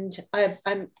 and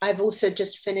I've also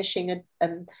just finishing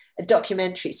a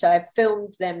documentary. So I've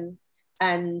filmed them,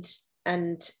 and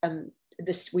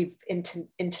we've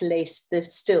interlaced the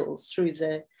stills through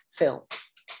the film.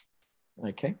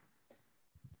 Okay.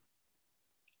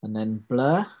 And then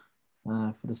Blur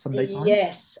for the Sunday Times.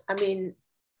 Yes, I mean,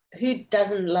 who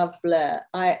doesn't love Blur?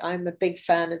 I'm a big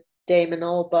fan of Damon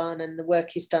Albarn and the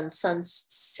work he's done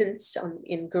since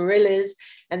in Gorillas.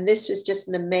 And this was just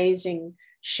an amazing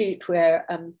shoot where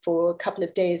for a couple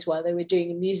of days while they were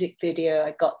doing a music video,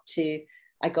 I got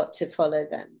to follow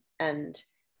them. And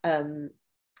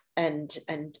and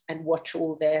watch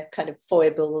all their kind of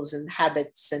foibles and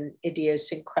habits and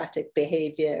idiosyncratic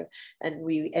behavior. And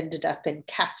we ended up in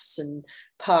cafes and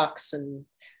parks, and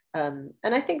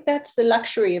I think that's the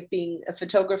luxury of being a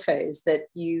photographer, is that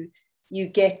you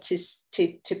get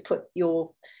to put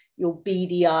your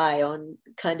beady eye on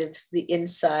kind of the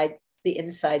inside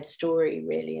story,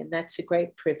 really, and that's a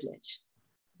great privilege.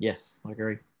 Yes, I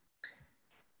agree.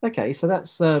 Okay, so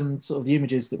that's sort of the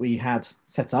images that we had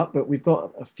set up, but we've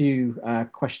got a few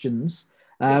questions.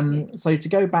 So to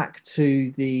go back to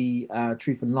the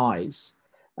Truth and Lies,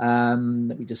 let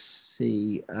me just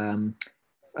see.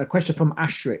 A question from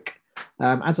Ashrik.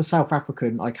 As a South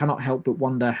African, I cannot help but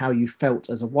wonder how you felt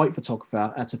as a white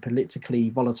photographer at a politically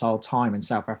volatile time in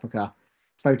South Africa,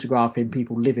 photographing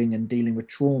people living and dealing with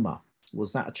trauma.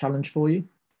 Was that a challenge for you?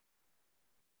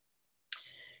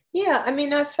 Yeah, I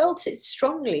mean, I felt it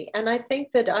strongly, and I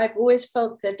think that I've always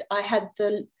felt that I had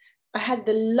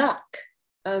the luck,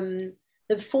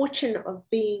 the fortune of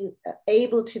being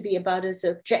able to be about as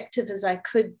objective as I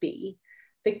could be,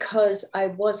 because I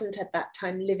wasn't at that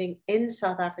time living in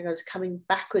South Africa. I was coming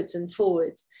backwards and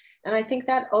forwards, and I think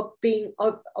that being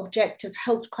objective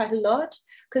helped quite a lot,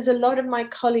 because a lot of my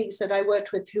colleagues that I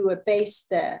worked with who were based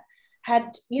there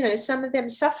had, some of them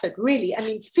suffered really, I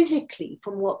mean, physically,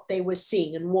 from what they were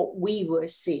seeing and what we were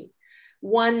seeing.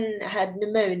 One had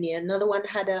pneumonia, another one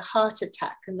had a heart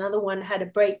attack, another one had a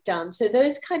breakdown. So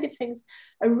those kind of things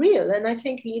are real. And I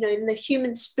think, in the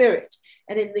human spirit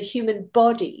and in the human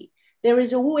body, there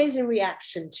is always a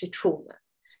reaction to trauma,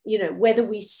 whether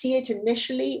we see it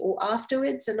initially or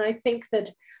afterwards. And I think that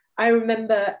I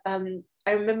remember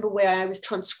where I was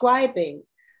transcribing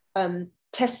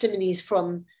testimonies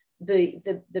from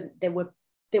there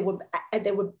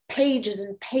were pages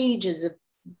and pages of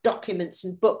documents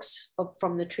and books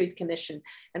from the Truth Commission.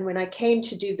 And when I came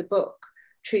to do the book,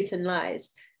 Truth and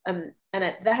Lies, and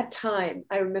at that time,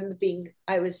 I remember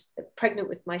I was pregnant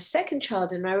with my second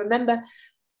child, and I remember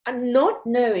not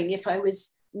knowing if I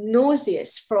was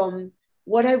nauseous from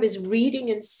what I was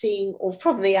reading and seeing, or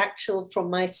from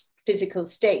my physical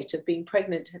state of being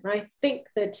pregnant. And I think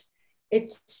that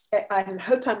I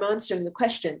hope I'm answering the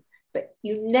question, but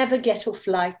you never get off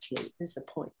lightly is the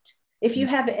point. If you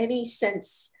have any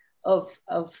sense of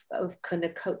kind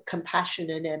of compassion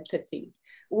and empathy,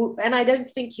 and I don't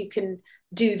think you can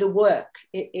do the work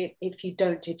if you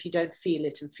don't feel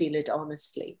it, and feel it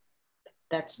honestly.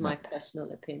 That's my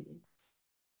personal opinion.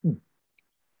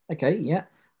 Okay, yeah.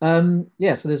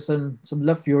 So there's some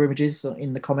love for your images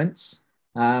in the comments.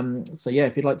 So yeah,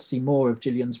 if you'd like to see more of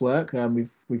Jillian's work,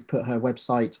 we've put her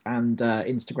website and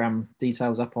Instagram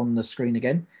details up on the screen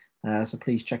again. So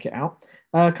please check it out.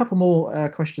 A couple more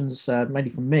questions,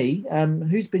 mainly from me.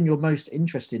 Who's been your most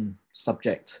interesting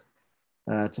subject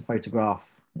to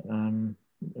photograph?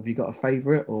 Have you got a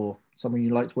favourite or someone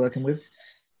you liked working with?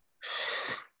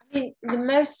 I mean,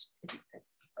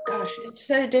 it's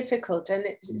so difficult, and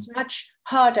it's much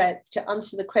harder to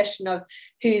answer the question of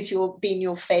who's been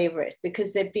your favorite,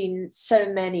 because there've been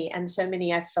so many, and so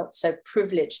many I felt so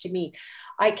privileged to meet.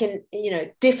 I can,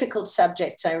 difficult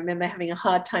subjects. I remember having a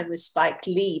hard time with Spike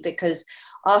Lee, because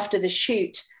after the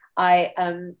shoot, I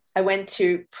went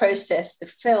to process the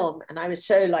film, and I was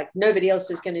so like, nobody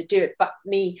else is going to do it but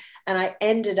me. And I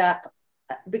ended up,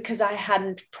 because I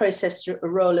hadn't processed a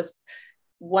roll of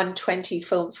 120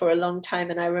 film for a long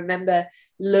time, and I remember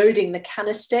loading the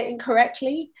canister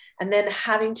incorrectly and then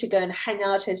having to go and hang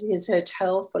out at his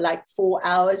hotel for like 4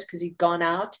 hours because he'd gone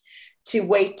out to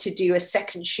wait to do a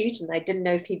second shoot, and I didn't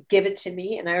know if he'd give it to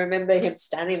me. And I remember him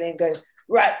standing there and going,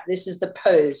 right, this is the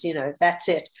pose, that's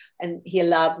it. And he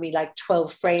allowed me like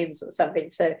 12 frames or something.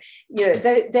 So,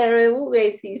 there are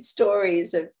always these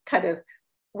stories of kind of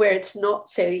where it's not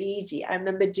so easy. I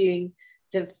remember doing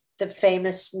the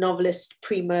famous novelist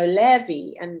Primo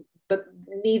Levi, but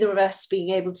neither of us being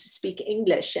able to speak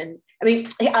English. And I mean,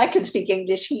 I could speak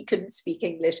English, he couldn't speak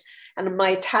English, and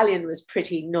my Italian was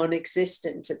pretty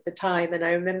non-existent at the time. And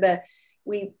I remember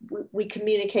we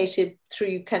communicated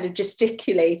through kind of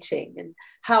gesticulating, and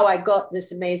how I got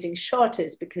this amazing shot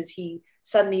is because he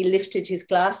suddenly lifted his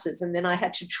glasses, and then I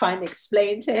had to try and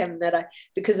explain to him that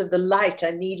because of the light,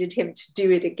 I needed him to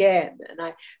do it again. And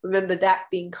I remember that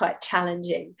being quite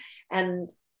challenging. And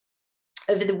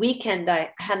over the weekend,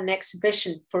 I had an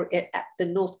exhibition for it at the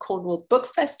North Cornwall Book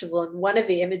Festival, and one of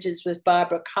the images was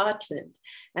Barbara Cartland.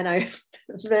 And I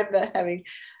remember having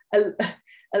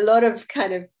a lot of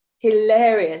kind of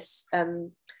hilarious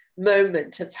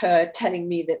moment of her telling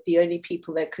me that the only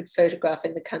people that could photograph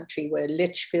in the country were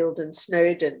Litchfield and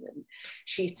Snowdon. And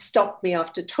she stopped me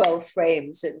after 12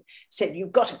 frames and said,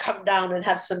 "You've got to come down and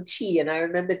have some tea." And I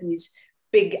remember these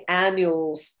big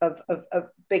annuals of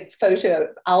big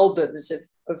photo albums of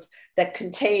that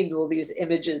contained all these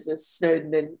images of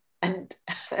Snowdon and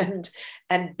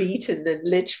Beaton and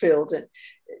Litchfield, and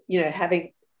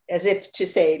having, as if to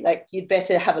say, like, you'd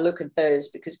better have a look at those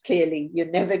because clearly you're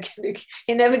never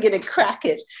gonna crack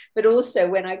it. But also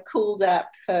when I called up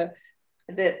the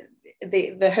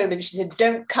home, and she said,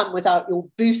 "Don't come without your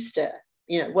booster."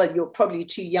 Well, you're probably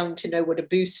too young to know what a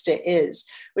booster is,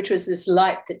 which was this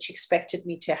light that she expected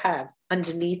me to have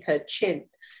underneath her chin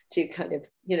to kind of,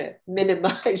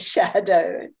 minimize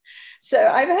shadow. And so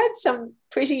I've had some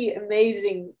pretty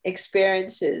amazing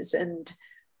experiences, and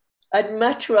I'd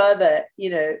much rather,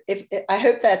 if I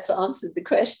hope that's answered the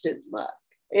question, Mark,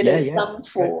 some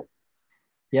form.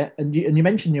 Yeah, and you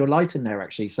mentioned your lighting there,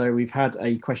 actually. So we've had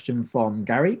a question from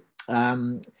Gary.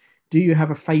 Do you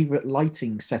have a favorite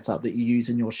lighting setup that you use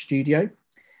in your studio?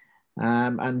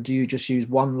 And do you just use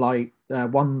one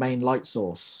main light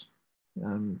source?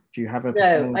 Do you have a?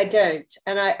 No, I don't.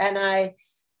 And I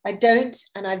don't,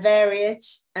 and I vary it.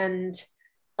 And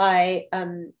and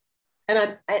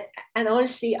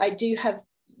honestly, I do have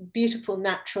beautiful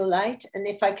natural light. And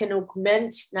if I can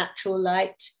augment natural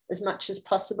light as much as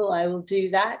possible, I will do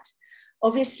that.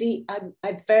 Obviously,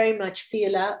 I very much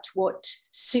feel out what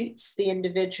suits the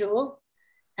individual.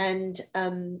 And I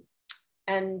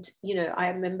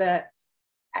remember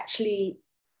actually,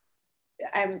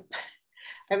 I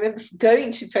remember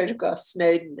going to photograph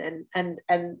Snowdon, and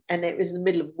it was in the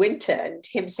middle of winter, and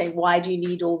him saying, "Why do you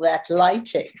need all that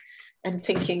lighting?" And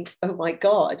thinking, "Oh my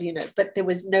God," but there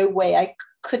was no way I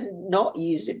couldn't not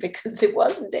use it because there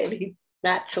wasn't any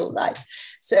natural light.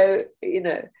 So,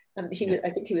 I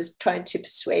think he was trying to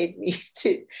persuade me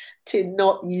to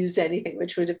not use anything,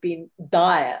 which would have been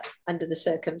dire under the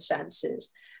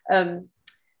circumstances.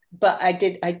 But I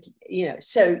did,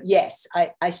 so yes,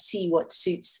 I see what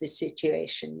suits the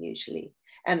situation usually.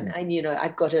 And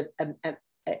I've got a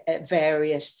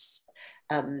various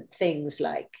things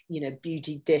like,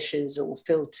 beauty dishes or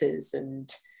filters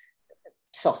and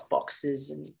soft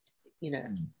boxes and,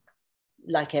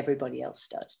 like everybody else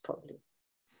does probably.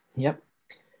 Yep.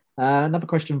 Another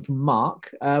question from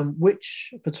Mark.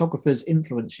 Which photographers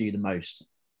influence you the most?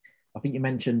 I think you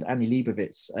mentioned Annie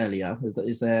Leibovitz earlier.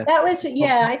 Is there? That was,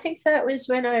 I think that was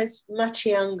when I was much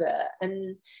younger.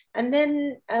 And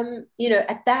then,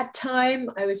 at that time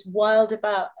I was wild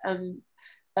about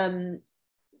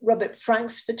Robert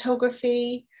Frank's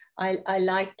photography. I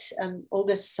liked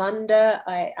August Sander.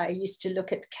 I used to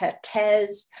look at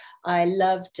Kertész. I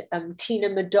loved Tina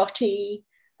Modotti,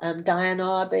 Diane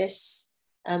Arbus.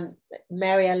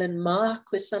 Mary Ellen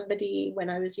Mark was somebody when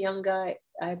I was younger.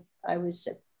 I was,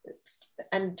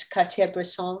 and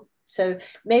Cartier-Bresson. So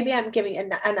maybe I'm giving,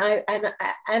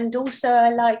 and also I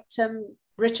liked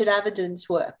Richard Avedon's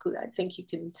work. I think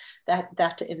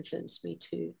that influenced me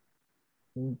too.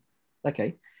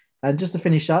 Okay, and just to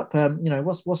finish up,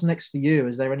 what's next for you?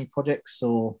 Is there any projects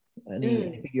or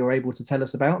anything you're able to tell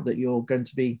us about that you're going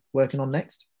to be working on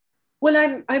next?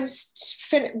 Well, I'm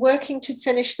working to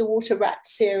finish the Water Rat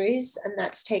series, and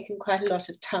that's taken quite a lot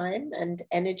of time and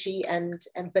energy,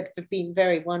 but been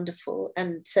very wonderful.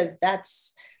 And so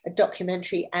that's a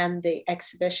documentary and the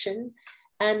exhibition.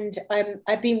 And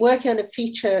I've been working on a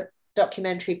feature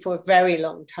documentary for a very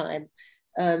long time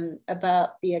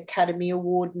about the Academy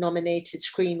Award nominated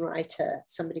screenwriter,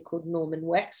 somebody called Norman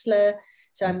Wexler.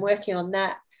 So I'm working on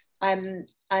that.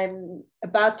 I'm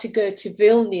about to go to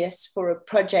Vilnius for a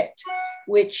project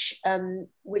which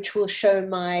will show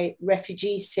my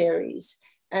refugee series,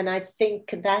 and I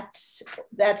think that's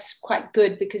quite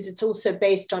good because it's also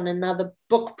based on another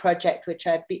book project which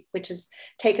has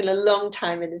taken a long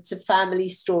time, and it's a family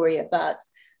story about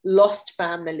lost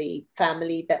family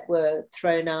that were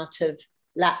thrown out of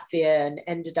Latvia and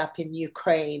ended up in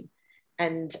Ukraine,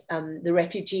 and the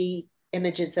refugee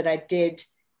images that I did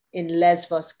in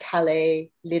Lesvos,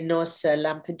 Calais, Linosa,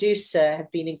 Lampedusa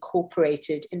have been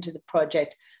incorporated into the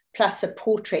project, plus a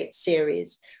portrait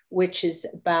series, which is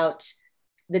about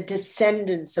the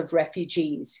descendants of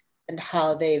refugees and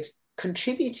how they've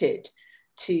contributed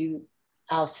to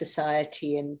our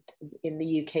society. And in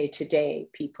the UK today,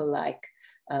 people like,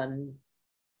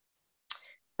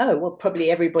 probably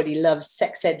everybody loves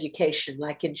sex education,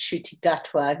 like in Nshuti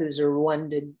Gatwa, who's a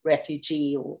Rwandan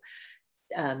refugee, or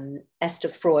Esther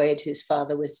Freud, whose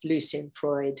father was Lucien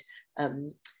Freud.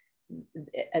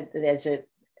 There's the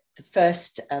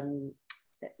first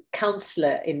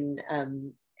counselor and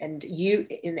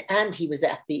he was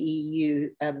at the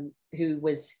EU, who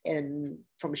was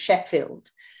from Sheffield.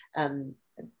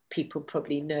 People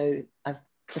probably know. I've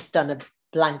just done a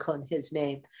blank on his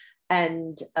name,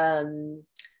 and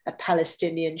a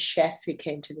Palestinian chef who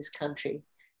came to this country,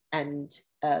 and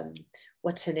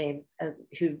what's her name,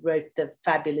 who wrote the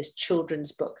fabulous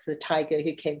children's book, The Tiger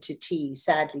Who Came to Tea.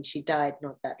 Sadly, she died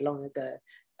not that long ago.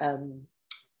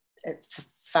 A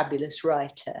fabulous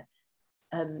writer,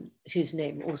 whose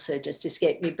name also just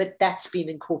escaped me, but that's been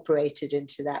incorporated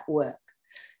into that work.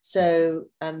 So,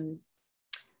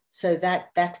 so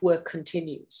that work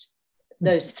continues.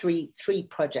 Those three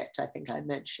projects I think I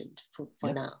mentioned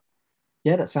for now.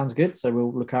 Yeah, that sounds good. So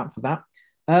we'll look out for that.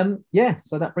 Yeah,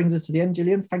 so that brings us to the end,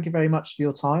 Jillian. Thank you very much for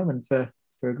your time and for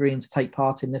agreeing to take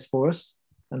part in this for us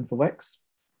and for Wex.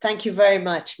 Thank you very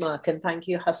much, Mark, and thank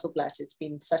you, Hasselblad. It's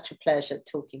been such a pleasure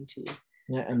talking to you.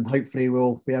 Yeah, and hopefully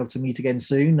we'll be able to meet again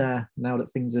soon now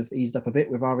that things have eased up a bit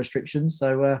with our restrictions.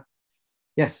 So,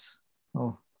 yes,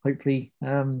 I'll hopefully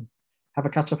have a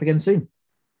catch up again soon.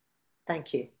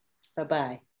 Thank you.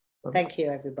 Bye-bye. Thank you,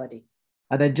 everybody.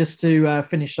 And then just to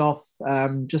finish off,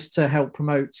 just to help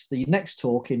promote the next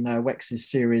talk in Wex's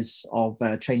series of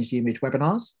Change the Image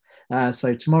webinars.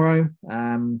 So tomorrow,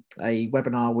 a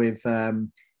webinar with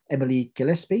Emily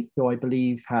Gillespie, who I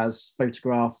believe has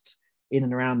photographed in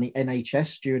and around the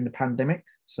NHS during the pandemic.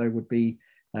 So would be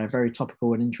very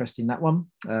topical and interesting, that one.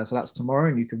 So that's tomorrow,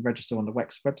 and you can register on the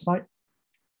Wex website.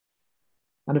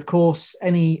 And of course,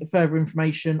 any further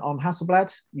information on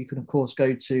Hasselblad, you can of course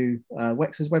go to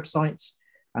Wex's website,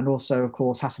 and also of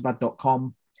course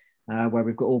Hasselblad.com, where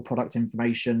we've got all product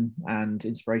information and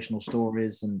inspirational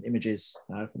stories and images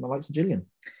from the likes of Jillian.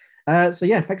 So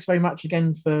yeah, thanks very much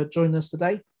again for joining us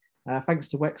today. Thanks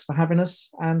to Wex for having us,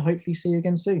 and hopefully see you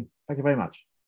again soon. Thank you very much.